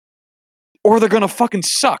 or they're going to fucking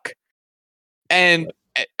suck. And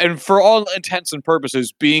for all intents and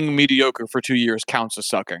purposes, being mediocre for 2 years counts as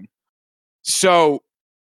sucking. So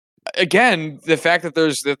again, the fact that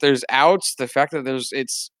there's outs, the fact that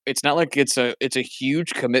it's not like it's a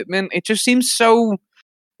huge commitment. It just seems so.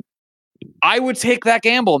 I would take that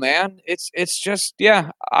gamble, man. It's just,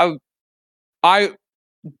 yeah. I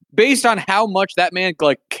based on how much that man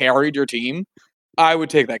like carried your team, I would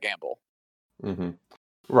take that gamble. Mm-hmm.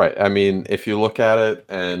 Right. I mean, if you look at it,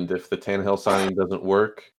 and if the Tannehill signing doesn't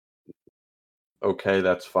work, okay,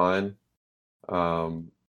 that's fine.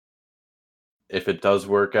 If it does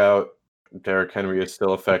work out, Derrick Henry is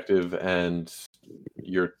still effective, and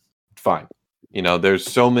you're fine. You know, there's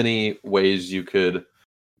so many ways you could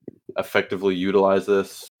effectively utilize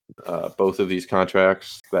this, both of these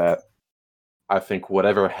contracts, that I think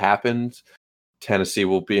whatever happens, Tennessee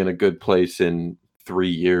will be in a good place in 3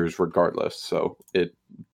 years regardless. So it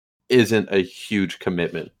isn't a huge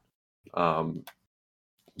commitment,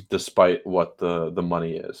 despite what the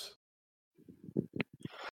money is.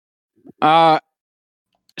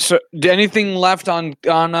 So anything left on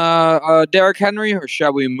Derrick Henry, or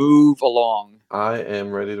shall we move along? I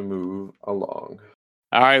am ready to move along.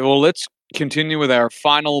 All right, well, let's continue with our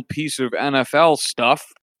final piece of NFL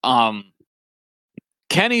stuff.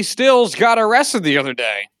 Kenny Stills got arrested the other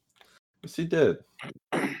day. Yes, he did.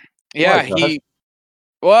 Yeah,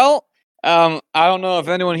 Why, I don't know if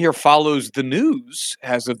anyone here follows the news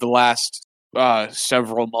as of the last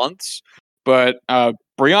several months, but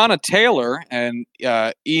Breonna Taylor, an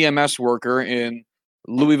EMS worker in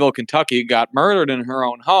Louisville, Kentucky, got murdered in her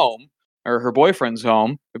own home, or her boyfriend's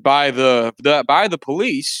home, by the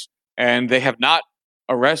police, and they have not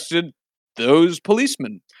arrested those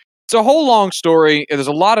policemen. It's a whole long story. There's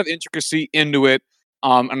a lot of intricacy into it.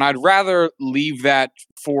 And I'd rather leave that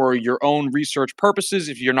for your own research purposes.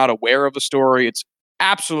 If you're not aware of the story, it's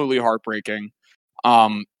absolutely heartbreaking.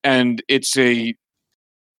 And it's a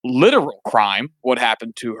literal crime what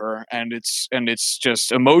happened to her, and it's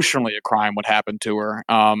just emotionally a crime what happened to her.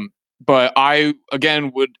 But I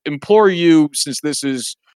again would implore you, since this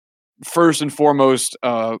is first and foremost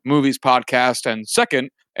movies podcast, and second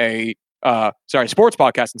sports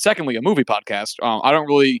podcast, and secondly a movie podcast. I don't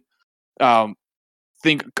really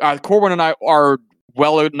think Corwin and I are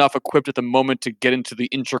well enough equipped at the moment to get into the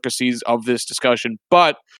intricacies of this discussion,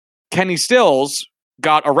 but Kenny Stills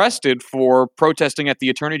got arrested for protesting at the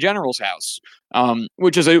Attorney General's house,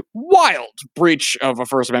 which is a wild breach of a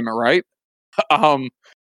First Amendment right.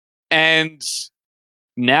 And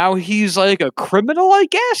now he's like a criminal, I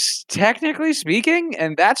guess, technically speaking,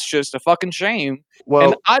 and that's just a fucking shame.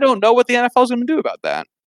 Well, and I don't know what the NFL is going to do about that.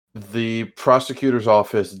 The prosecutor's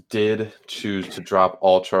office did choose to drop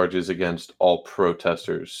all charges against all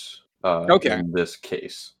protesters in this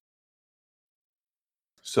case.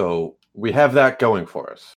 So we have that going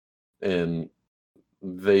for us. And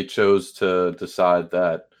they chose to decide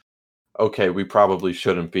that, okay, we probably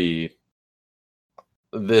shouldn't be.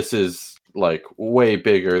 This is like way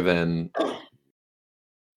bigger than.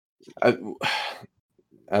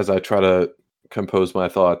 As I try to compose my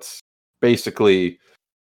thoughts, basically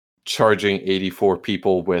charging 84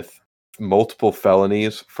 people with multiple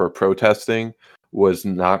felonies for protesting was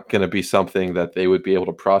not going to be something that they would be able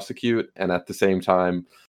to prosecute. And at the same time,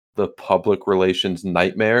 the public relations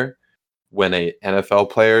nightmare when a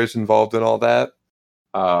NFL player is involved in all that,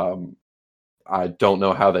 I don't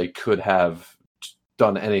know how they could have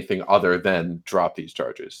done anything other than drop these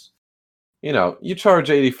charges. You know, you charge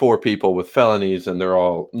 84 people with felonies and they're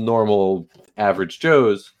all normal, average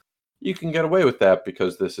Joes. You can get away with that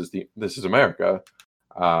because this is America.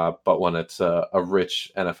 But when it's a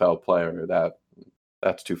rich NFL player,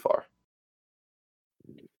 that's too far.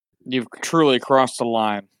 You've truly crossed the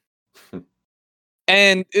line.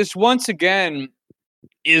 And this once again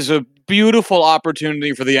is a beautiful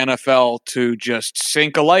opportunity for the NFL to just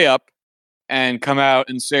sink a layup and come out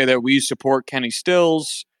and say that we support Kenny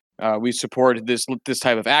Stills. We support this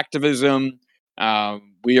type of activism.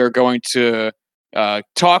 We are going to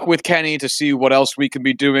talk with Kenny to see what else we can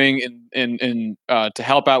be doing in to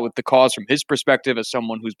help out with the cause from his perspective as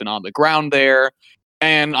someone who's been on the ground there.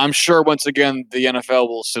 And I'm sure once again the NFL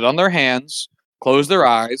will sit on their hands, close their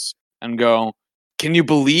eyes, and go, "Can you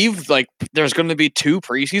believe like there's going to be 2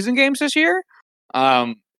 preseason games this year?"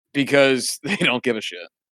 Because they don't give a shit.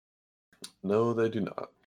 No, they do not.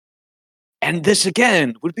 And this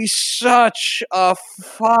again would be such a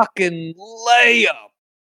fucking layup.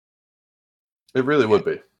 It really would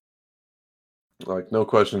be. Like, no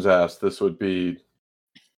questions asked. This would be.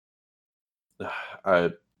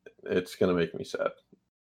 It's gonna make me sad.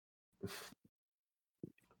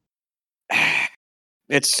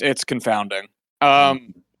 It's confounding.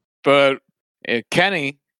 But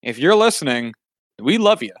Kenny, if you're listening, we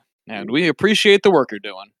love you and we appreciate the work you're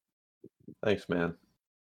doing. Thanks, man.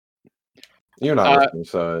 You're not listening,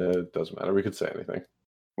 so it doesn't matter. We could say anything.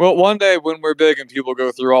 Well, one day when we're big and people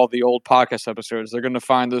go through all the old podcast episodes, they're going to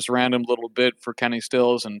find this random little bit for Kenny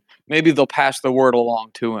Stills, and maybe they'll pass the word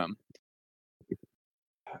along to him.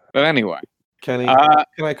 But anyway. Kenny,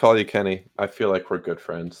 can I call you Kenny? I feel like we're good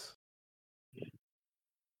friends.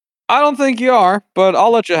 I don't think you are, but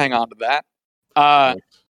I'll let you hang on to that.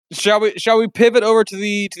 Shall we pivot over to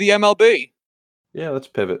the MLB? Yeah, let's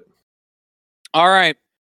pivot. All right.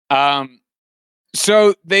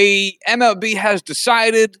 So the MLB has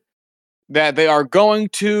decided that they are going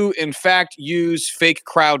to, in fact, use fake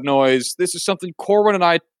crowd noise. This is something Corwin and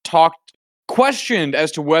I questioned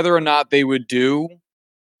as to whether or not they would do.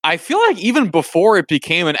 I feel like even before it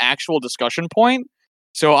became an actual discussion point.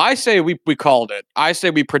 So I say we called it. I say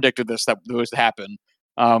we predicted that was to happen.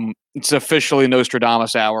 It's officially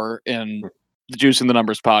Nostradamus hour in the Juice and the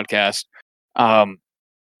Numbers podcast. But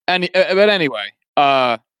anyway,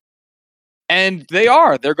 and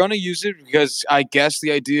they're going to use it because I guess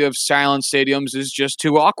the idea of silent stadiums is just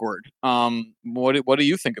too awkward. What do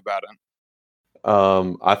you think about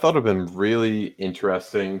I thought it'd been really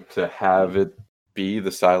interesting to have it be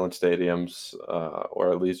the silent stadiums,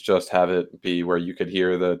 or at least just have it be where you could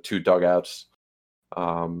hear the two dugouts.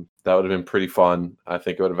 That would have been pretty fun. I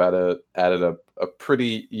think it would have added a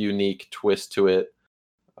pretty unique twist to it,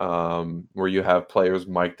 where you have players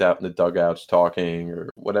mic'd out in the dugouts talking or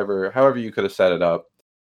whatever, however you could have set it up.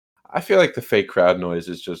 I feel like the fake crowd noise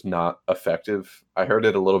is just not effective. I heard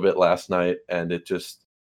it a little bit last night, and it just,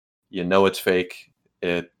 it's fake.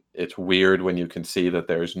 It's weird when you can see that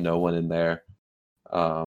there's no one in there.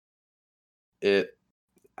 Um, you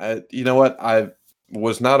know what? I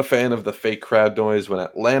was not a fan of the fake crowd noise when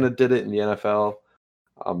Atlanta did it in the NFL.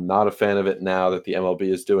 I'm not a fan of it now that the MLB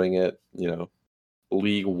is doing it,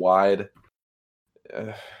 league wide.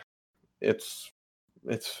 It's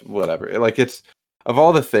whatever. Like, it's, of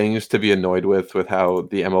all the things to be annoyed with how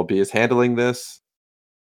the MLB is handling this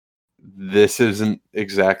isn't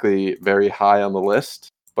exactly very high on the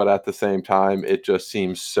list, but at the same time, it just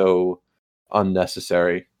seems so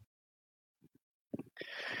unnecessary.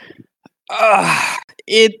 I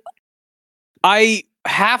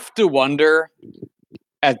have to wonder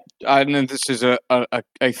I know this is a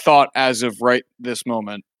thought as of right this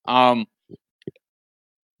moment.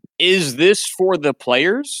 Is this for the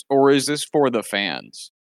players or is this for the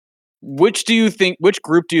fans? Which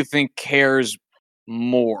group do you think cares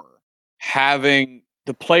more? Having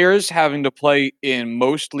the players having to play in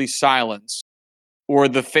mostly silence or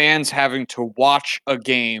the fans having to watch a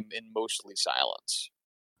game in mostly silence?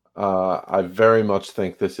 I very much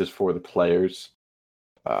think this is for the players,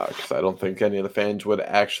 because I don't think any of the fans would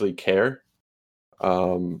actually care.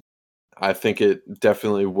 I think it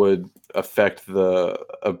definitely would affect the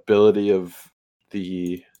ability of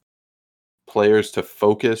the players to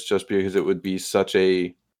focus, just because it would be such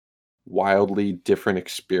a wildly different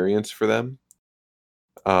experience for them.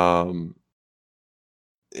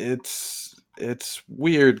 It's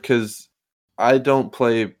weird because I don't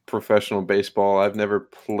play professional baseball. I've never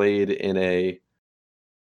played in a,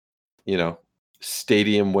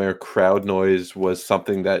 stadium where crowd noise was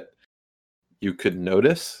something that you could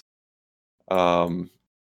notice.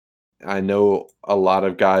 I know a lot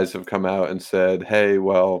of guys have come out and said, "Hey,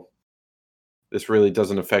 well, this really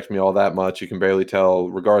doesn't affect me all that much. You can barely tell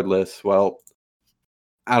regardless." Well,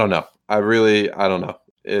 I don't know. I don't know.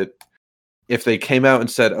 If they came out and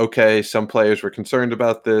said, "Okay, some players were concerned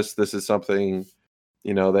about this. This is something,"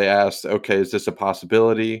 they asked, "Okay, is this a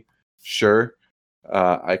possibility?" Sure.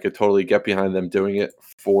 I could totally get behind them doing it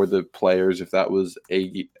for the players if that was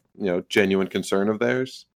a genuine concern of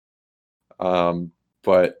theirs.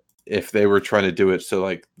 But if they were trying to do it so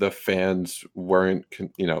like the fans weren't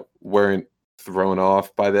thrown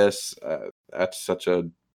off by this, that's such a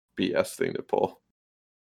BS thing to pull.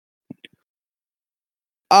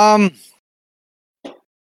 I'm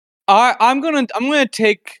gonna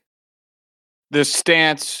take the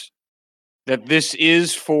stance that this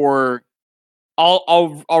is for.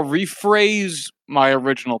 I'll rephrase my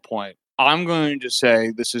original point. I'm going to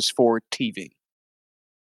say this is for TV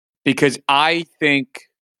because I think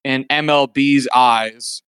in MLB's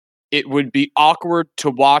eyes, it would be awkward to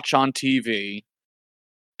watch on TV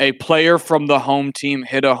a player from the home team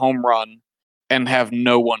hit a home run and have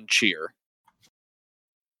no one cheer.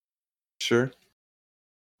 Sure.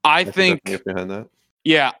 I think get behind that.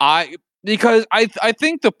 Yeah, because I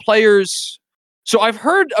think the players. So I've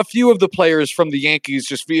heard a few of the players from the Yankees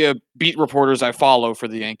just via beat reporters I follow for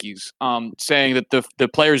the Yankees, saying that the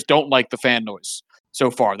players don't like the fan noise so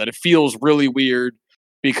far. That it feels really weird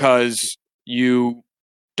because you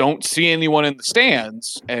don't see anyone in the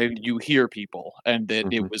stands and you hear people, and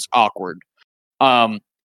that it was awkward.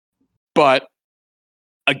 But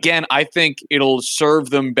again, I think it'll serve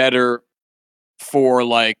them better for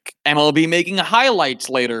like MLB making highlights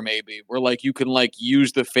later, maybe where like you can like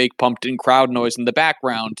use the fake pumped in crowd noise in the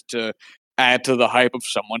background to add to the hype of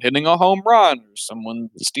someone hitting a home run or someone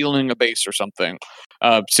stealing a base or something.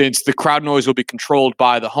 Since the crowd noise will be controlled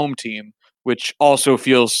by the home team, which also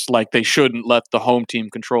feels like they shouldn't let the home team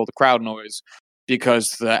control the crowd noise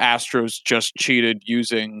because the Astros just cheated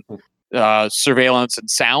using surveillance and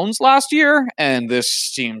sounds last year, and this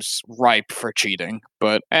seems ripe for cheating.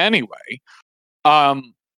 But anyway. God,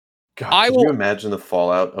 can you imagine the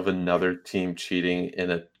fallout of another team cheating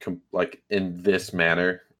in in this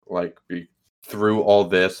manner? Like through all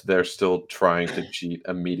this, they're still trying to cheat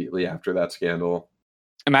immediately after that scandal.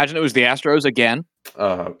 Imagine it was the Astros again.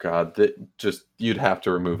 Oh God, you'd have to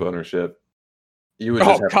remove ownership. You would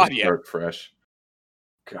just have to start fresh.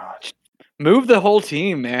 God, move the whole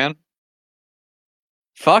team, man.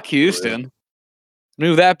 Fuck Houston.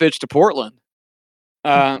 Move that bitch to Portland.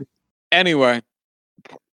 Anyway.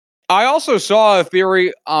 I also saw a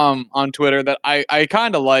theory on Twitter that I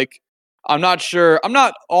kind of like. I'm not sure. I'm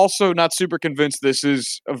not super convinced this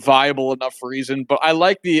is a viable enough reason, but I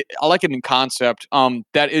like it in concept.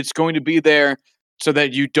 That it's going to be there so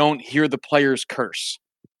that you don't hear the players curse.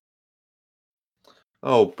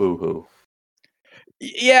 Oh, boo-hoo.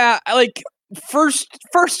 Yeah, like first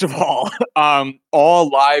of all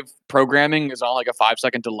live programming is on like a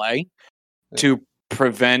 5-second delay to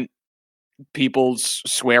prevent people's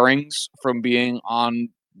swearings from being on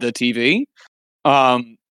the TV.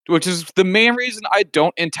 Which is the main reason I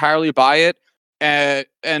don't entirely buy it. And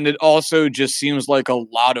it also just seems like a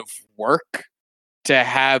lot of work to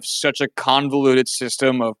have such a convoluted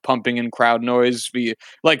system of pumping in crowd noise,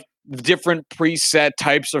 like different preset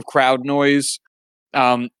types of crowd noise,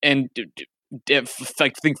 and like I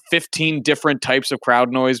think 15 different types of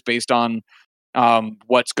crowd noise based on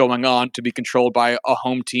what's going on to be controlled by a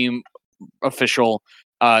home team official.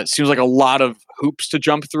 Seems like a lot of hoops to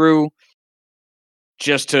jump through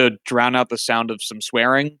just to drown out the sound of some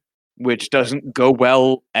swearing, which doesn't go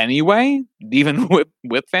well anyway, even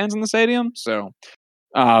with fans in the stadium. So,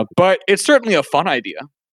 but it's certainly a fun idea.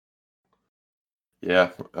 Yeah,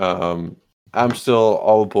 I'm still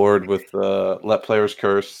all aboard with let players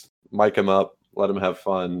curse, mic them up, let them have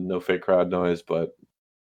fun, no fake crowd noise. But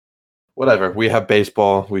whatever, we have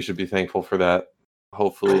baseball. We should be thankful for that.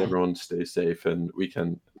 Hopefully, everyone stays safe and we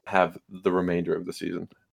can have the remainder of the season.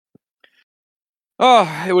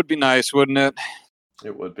 Oh, it would be nice, wouldn't it?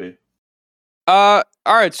 It would be. All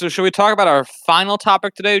right. So, should we talk about our final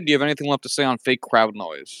topic today? Do you have anything left to say on fake crowd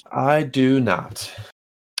noise? I do not.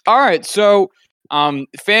 All right. So,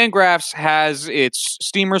 Fangraphs has its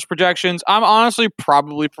Steamers projections. I'm honestly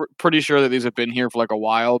probably pretty sure that these have been here for like a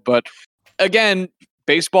while, but again,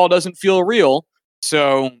 baseball doesn't feel real.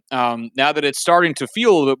 So now that it's starting to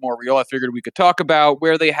feel a little bit more real, I figured we could talk about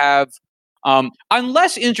where they have. I'm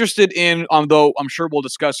less interested in, though I'm sure we'll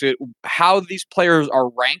discuss it, how these players are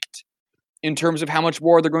ranked in terms of how much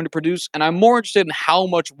WAR they're going to produce, and I'm more interested in how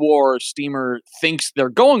much WAR Steamer thinks they're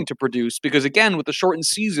going to produce, because again, with the shortened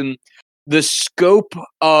season, the scope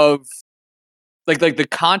of like the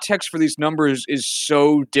context for these numbers is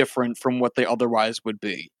so different from what they otherwise would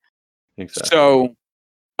be. Exactly. So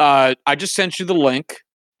I just sent you the link.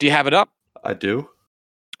 Do you have it up? I do.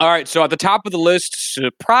 All right. So at the top of the list,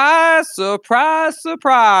 surprise, surprise,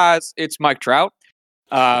 surprise, it's Mike Trout.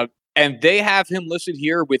 And they have him listed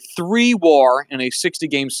here with 3 WAR in a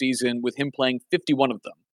 60-game season, with him playing 51 of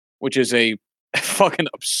them, which is a fucking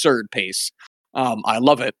absurd pace. I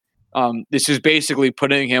love it. This is basically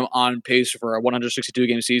putting him on pace for a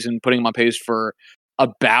 162-game season, putting him on pace for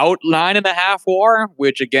about 9.5 WAR,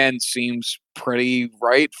 which again seems pretty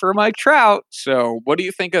right for Mike Trout. So, what do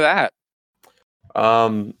you think of that?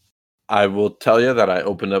 I will tell you that I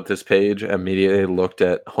opened up this page, immediately looked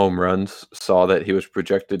at home runs, saw that he was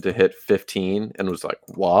projected to hit 15, and was like,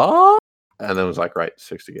 "What?" And then was like, "Right,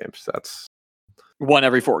 60 games. That's 1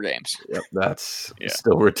 every 4 games." Yep, that's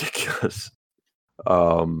still ridiculous.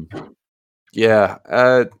 Yeah,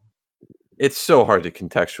 it's so hard to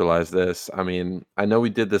contextualize this. I mean, I know we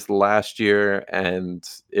did this last year, and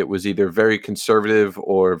it was either very conservative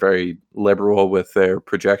or very liberal with their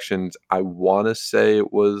projections. I want to say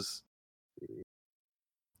it was.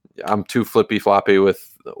 I'm too flippy floppy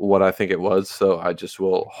with what I think it was, so I just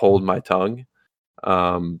will hold my tongue.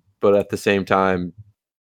 But at the same time,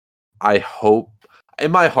 I hope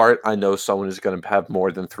in my heart, I know someone is going to have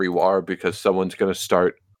more than 3 WAR, because someone's going to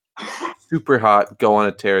start super hot, go on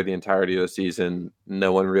a tear the entirety of the season.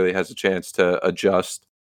 No one really has a chance to adjust.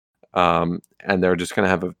 And they're just going to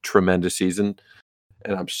have a tremendous season.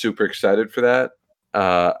 And I'm super excited for that.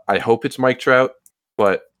 I hope it's Mike Trout,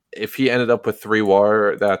 but if he ended up with 3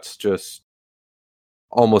 WAR, that's just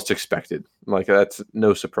almost expected. Like, that's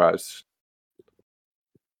no surprise.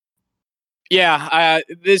 Yeah,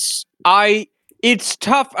 it's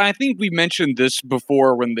tough. I think we mentioned this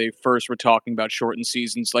before when they first were talking about shortened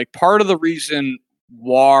seasons. Like, part of the reason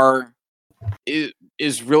WAR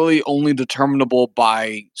is really only determinable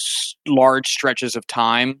by large stretches of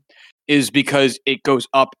time is because it goes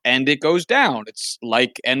up and it goes down. It's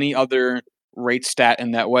like any other rate stat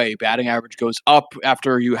in that way. Batting average goes up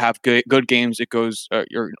after you have good games. It goes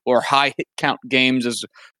or high hit count games as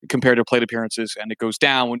compared to plate appearances, and it goes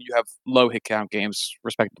down when you have low hit count games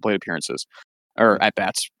respect to plate appearances or at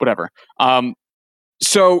bats, whatever.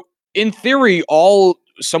 So in theory, all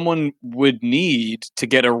someone would need to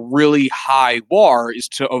get a really high WAR is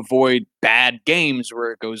to avoid bad games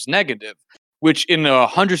where it goes negative, which in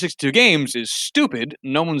 162 games is stupid.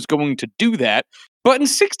 No one's going to do that. But in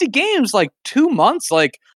 60 games, like 2 months,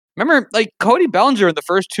 like Remember, like Cody Bellinger in the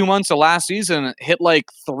first 2 months of last season hit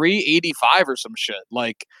like 385 or some shit.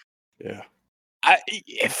 Like, Yeah.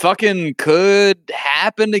 It fucking could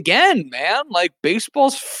happen again, man. Like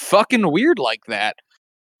baseball's fucking weird like that.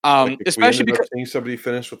 Like if we Especially ended up because seeing somebody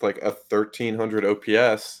finish with like a 1300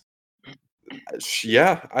 OPS,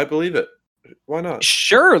 yeah, I believe it. Why not?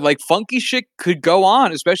 sure, like funky shit could go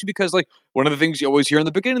on, especially because like one of the things you always hear in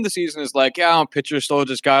the beginning of the season is like, yeah, pitcher still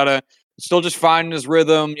just finding his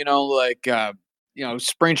rhythm, like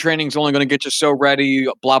spring training's only gonna get you so ready,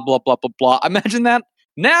 blah blah blah blah blah. Imagine that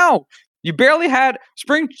now. You barely had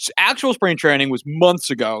actual spring training was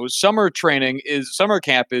months ago. Summer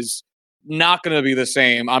camp is not going to be the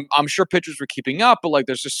same. I'm sure pitchers were keeping up, but like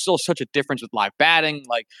there's just still such a difference with live batting.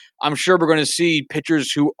 Like I'm sure we're going to see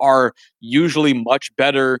pitchers who are usually much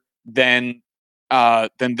better than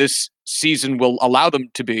this season will allow them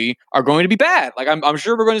to be are going to be bad. Like I'm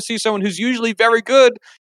sure we're going to see someone who's usually very good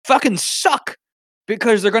fucking suck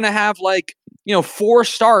because they're going to have like 4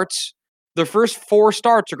 starts. Their first 4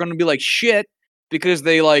 starts are going to be like shit because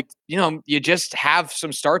they you just have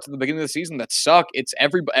some starts at the beginning of the season that suck. It's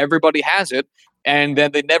everybody has it, and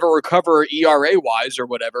then they never recover ERA wise or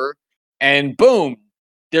whatever, and boom,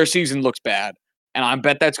 their season looks bad. And I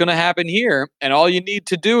bet that's going to happen here. And all you need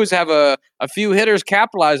to do is have a few hitters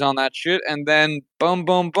capitalize on that shit, and then boom,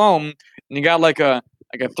 boom, boom, and you got like a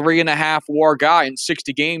 3.5 WAR guy in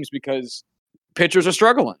 60 games because pitchers are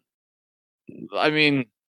struggling. I mean,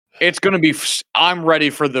 it's going to be. I'm ready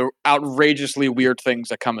for the outrageously weird things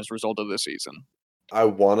that come as a result of this season. I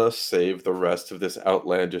want to save the rest of this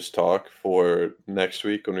outlandish talk for next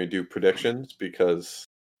week when we do predictions because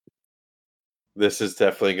this is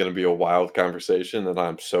definitely going to be a wild conversation, and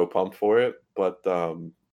I'm so pumped for it. But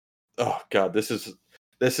oh god, this is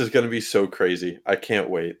going to be so crazy. I can't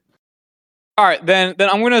wait. All right, then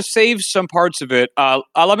I'm going to save some parts of it.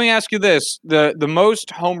 Let me ask you this: the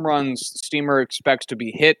most home runs Steamer expects to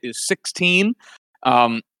be hit is 16.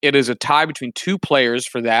 It is a tie between 2 players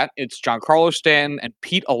for that. It's Giancarlo Stanton and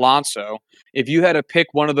Pete Alonso. If you had to pick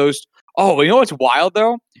one of those, you know what's wild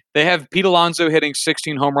though? They have Pete Alonso hitting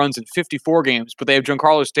 16 home runs in 54 games, but they have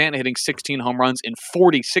Giancarlo Stanton hitting 16 home runs in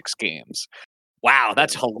 46 games. Wow,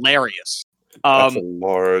 that's hilarious. That's a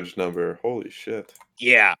large number. Holy shit.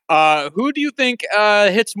 Yeah. Who do you think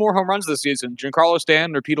hits more home runs this season, Giancarlo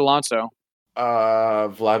Stanton or Pete Alonso?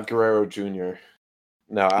 Vlad Guerrero Jr.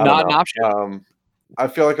 No, I Not don't an option. know. I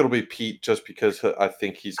feel like it'll be Pete just because I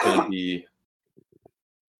think he's going to be.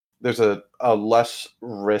 There's a lesser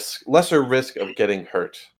risk of getting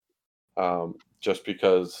hurt, just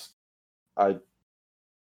because I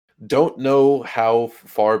don't know how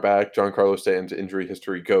far back Giancarlo Stanton's injury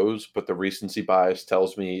history goes, but the recency bias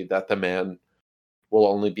tells me that the man will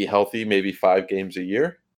only be healthy maybe 5 games a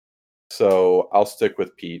year. So I'll stick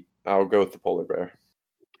with Pete. I'll go with the polar bear.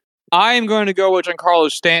 I am going to go with Giancarlo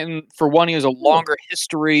Stanton. For one, he has a longer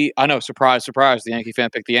history. I know, surprise, surprise. The Yankee fan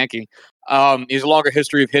picked the Yankee. He has a longer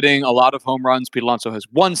history of hitting a lot of home runs. Pete Alonso has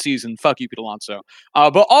 1 season. Fuck you, Pete Alonso.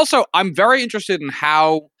 But also, I'm very interested in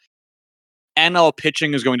how NL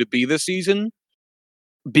pitching is going to be this season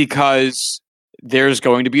because there's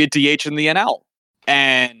going to be a DH in the NL.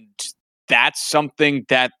 And that's something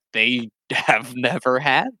that they have never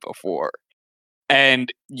had before.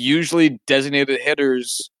 And usually designated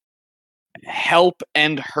hitters help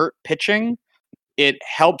and hurt pitching. It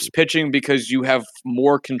helps pitching because you have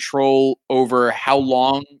more control over how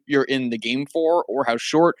long you're in the game for or how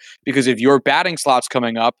short. Because if your batting slot's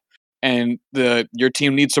coming up and your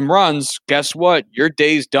team needs some runs, guess what? Your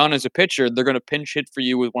day's done as a pitcher. They're going to pinch hit for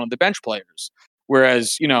you with one of the bench players.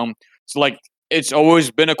 Whereas, it's like it's always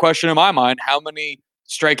been a question in my mind: how many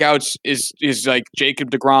strikeouts is like Jacob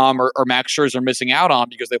deGrom or Max Scherzer missing out on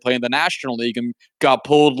because they play in the National League and got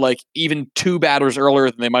pulled like even 2 batters earlier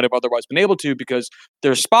than they might have otherwise been able to because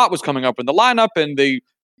their spot was coming up in the lineup and they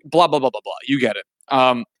blah blah blah blah blah. You get it.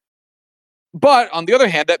 But on the other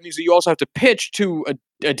hand, that means that you also have to pitch to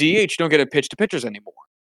a DH. You don't get to pitch to pitchers anymore.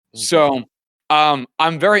 Mm-hmm. So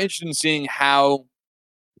I'm very interested in seeing how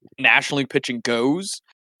National League pitching goes,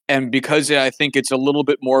 and because I think it's a little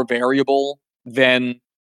bit more variable than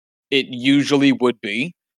it usually would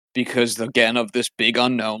be because, again, of this big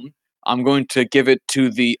unknown. I'm going to give it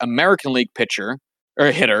to the American League pitcher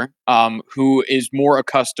or hitter who is more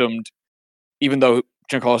accustomed, even though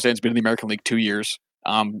Giancarlo Stanton's been in the American League 2 years,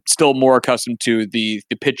 still more accustomed to the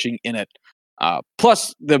pitching in it.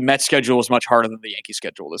 Plus, the Mets schedule is much harder than the Yankees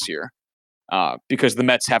schedule this year because the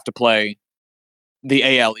Mets have to play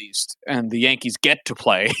the AL East and the Yankees get to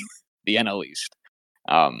play the NL East.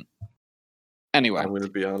 Anyway, I'm going to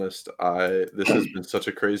be honest. This has been such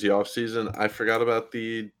a crazy offseason. I forgot about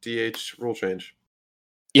the DH rule change.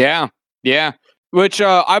 yeah. Which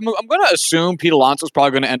I'm going to assume Pete Alonso's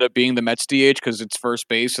probably going to end up being the Mets DH because it's first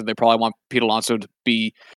base, and they probably want Pete Alonso to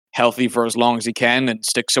be healthy for as long as he can and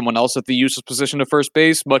stick someone else at the useless position of first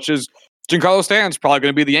base, much as Giancarlo Stanton's probably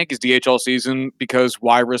going to be the Yankees DH all season because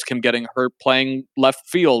why risk him getting hurt playing left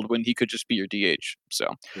field when he could just be your DH?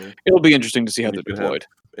 So it'll be interesting to see how they're deployed.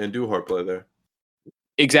 Andujar play there.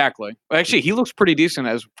 Exactly. Actually, he looks pretty decent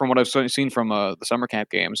as from what I've seen from the summer camp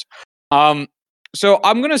games. So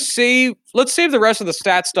I'm gonna let's save the rest of the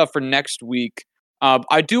stat stuff for next week.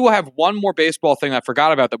 I do have one more baseball thing I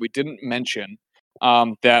forgot about that we didn't mention.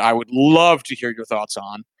 That I would love to hear your thoughts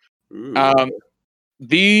on.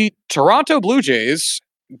 The Toronto Blue Jays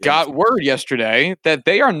got word yesterday that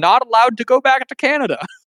they are not allowed to go back to Canada.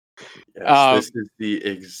 Yes, this is the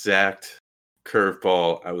exact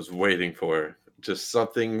curveball I was waiting for. Just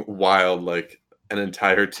something wild, like an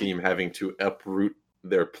entire team having to uproot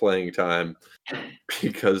their playing time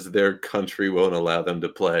because their country won't allow them to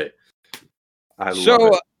play. I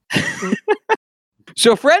love it.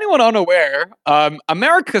 So for anyone unaware,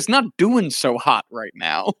 America's not doing so hot right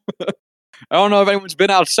now. I don't know if anyone's been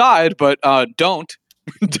outside, but don't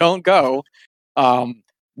go.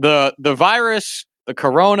 The virus, the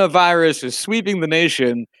coronavirus, is sweeping the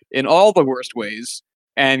nation in all the worst ways,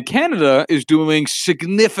 and Canada is doing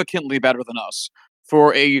significantly better than us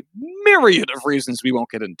for a myriad of reasons we won't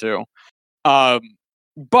get into.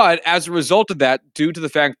 But as a result of that, due to the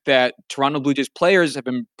fact that Toronto Blue Jays players have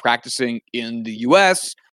been practicing in the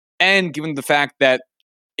U.S., and given the fact that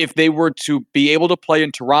if they were to be able to play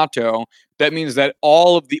in Toronto, that means that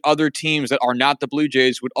all of the other teams that are not the Blue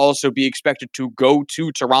Jays would also be expected to go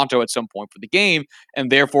to Toronto at some point for the game,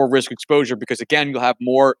 and therefore risk exposure because, again, you'll have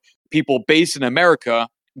more people based in America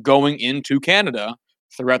going into Canada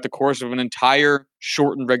throughout the course of an entire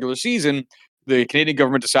shortened regular season. The Canadian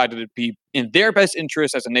government decided it'd be in their best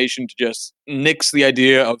interest as a nation to just nix the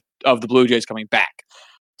idea of the Blue Jays coming back.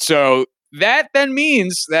 So that then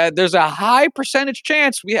means that there's a high percentage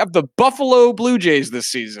chance we have the Buffalo Blue Jays this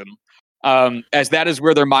season, as that is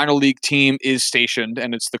where their minor league team is stationed,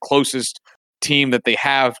 and it's the closest team that they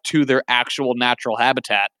have to their actual natural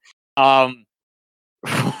habitat.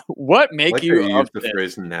 What make like you use the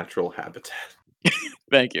phrase natural habitat?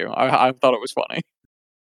 Thank you. I thought it was funny.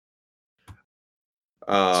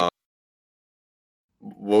 What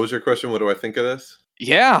was your question? What do I think of this?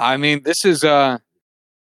 Yeah, I mean, this is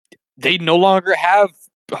they no longer have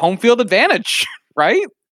home field advantage, right?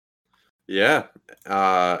 Yeah,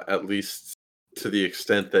 at least to the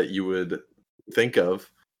extent that you would think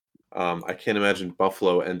of. I can't imagine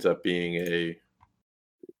Buffalo ends up being a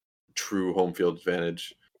true home field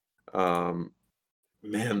advantage. Man,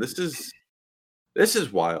 this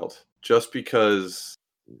is wild. Just because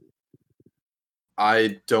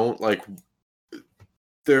I don't like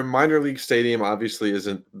their minor league stadium obviously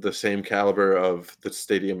isn't the same caliber of the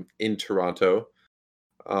stadium in Toronto.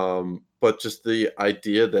 But just the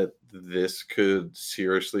idea that this could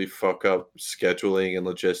seriously fuck up scheduling and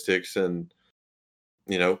logistics and,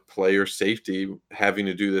 player safety, having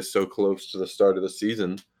to do this so close to the start of the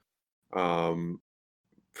season,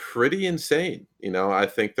 pretty insane. I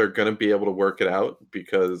think they're going to be able to work it out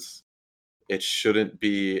because it shouldn't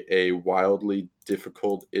be a wildly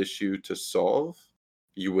difficult issue to solve.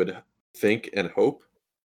 You would think and hope.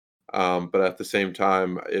 But at the same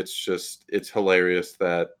time, it's hilarious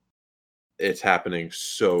that it's happening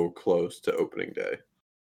so close to opening day.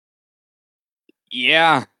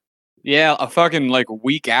 Yeah, a fucking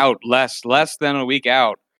week out, less than a week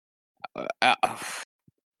out.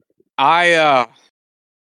 I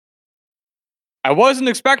wasn't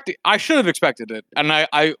expecting. I should have expected it, and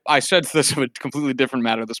I said this in a completely different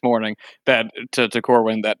matter this morning that to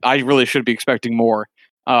Corwin that I really should be expecting more,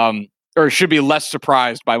 or should be less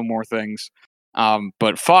surprised by more things.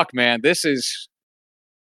 But fuck, man, this is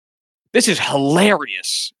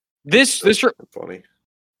hilarious. This funny.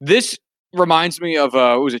 This reminds me of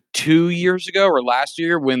was it 2 years ago or last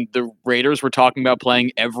year when the Raiders were talking about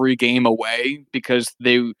playing every game away because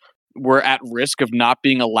they were at risk of not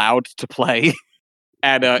being allowed to play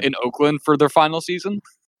at in Oakland for their final season.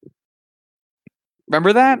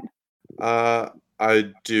 Remember that?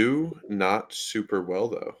 I do, not super well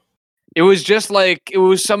though. It was just it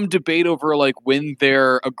was some debate over when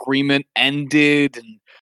their agreement ended, and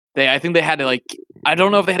I think they had to I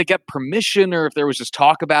don't know if they had to get permission or if there was just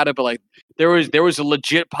talk about it, but there was a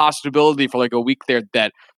legit possibility for a week there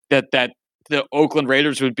that the Oakland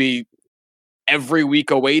Raiders would be every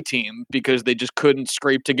week away team because they just couldn't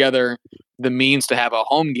scrape together the means to have a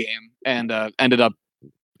home game and ended up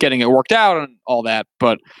getting it worked out and all that.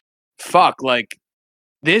 But fuck, like,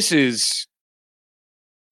 this is...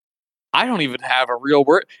 I don't even have a real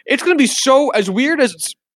word. It's going to be so as weird as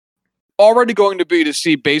it's already going to be to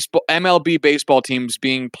see MLB baseball teams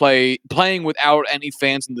playing without any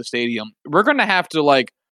fans in the stadium. We're going to have to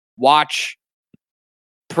like watch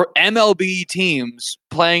MLB teams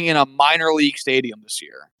playing in a minor league stadium this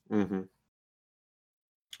year. Mm-hmm.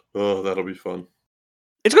 Oh, that'll be fun.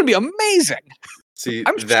 It's going to be amazing. See,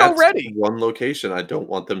 I'm so ready. One location I don't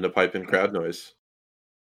want them to pipe in crowd noise.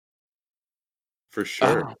 For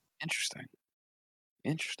sure. Oh. Interesting.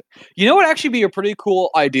 You know what actually be a pretty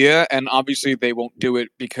cool idea, and obviously they won't do it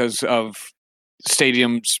because of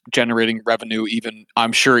stadiums generating revenue. Even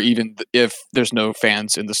if there's no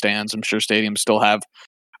fans in the stands, I'm sure stadiums still have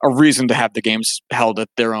a reason to have the games held at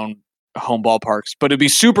their own home ballparks. But it'd be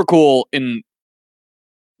super cool in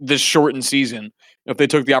this shortened season if they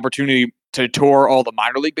took the opportunity to tour all the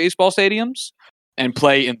minor league baseball stadiums and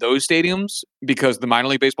play in those stadiums because the minor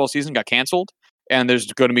league baseball season got canceled. And there's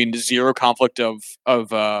going to be zero conflict of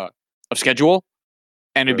schedule,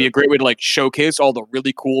 and it'd be a great way to like showcase all the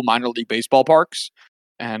really cool minor league baseball parks.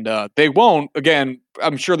 And they won't. Again,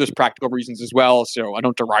 I'm sure there's practical reasons as well, so I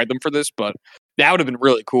don't deride them for this, but that would have been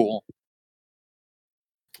really cool.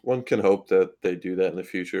 One can hope that they do that in the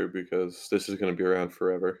future because this is going to be around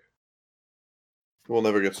forever. We'll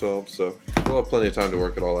never get solved, so we'll have plenty of time to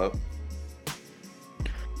work it all out.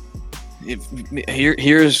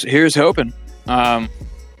 Here's hoping. All right,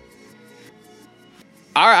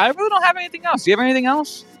 I really don't have anything else. Do you have anything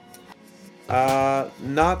else?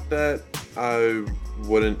 Not that I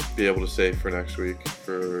wouldn't be able to say for next week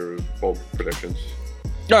for bold predictions.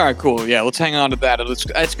 All right, cool. Yeah, let's hang on to that.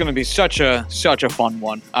 It's going to be such a fun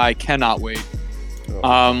one. I cannot wait.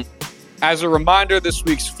 Oh. As a reminder, this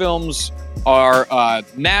week's films are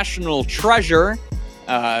National Treasure,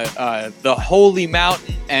 The Holy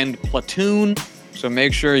Mountain, and Platoon. So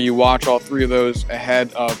make sure you watch all three of those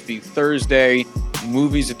ahead of the Thursday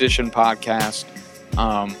Movies Edition podcast.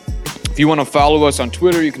 If you want to follow us on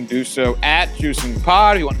Twitter, you can do so at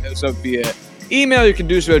JuicingPod. If you want to hit us up via email, you can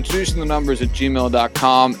do so at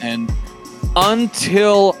juicingthenumbers@gmail.com. And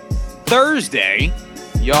until Thursday,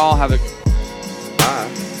 y'all have a...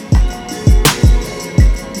 Bye.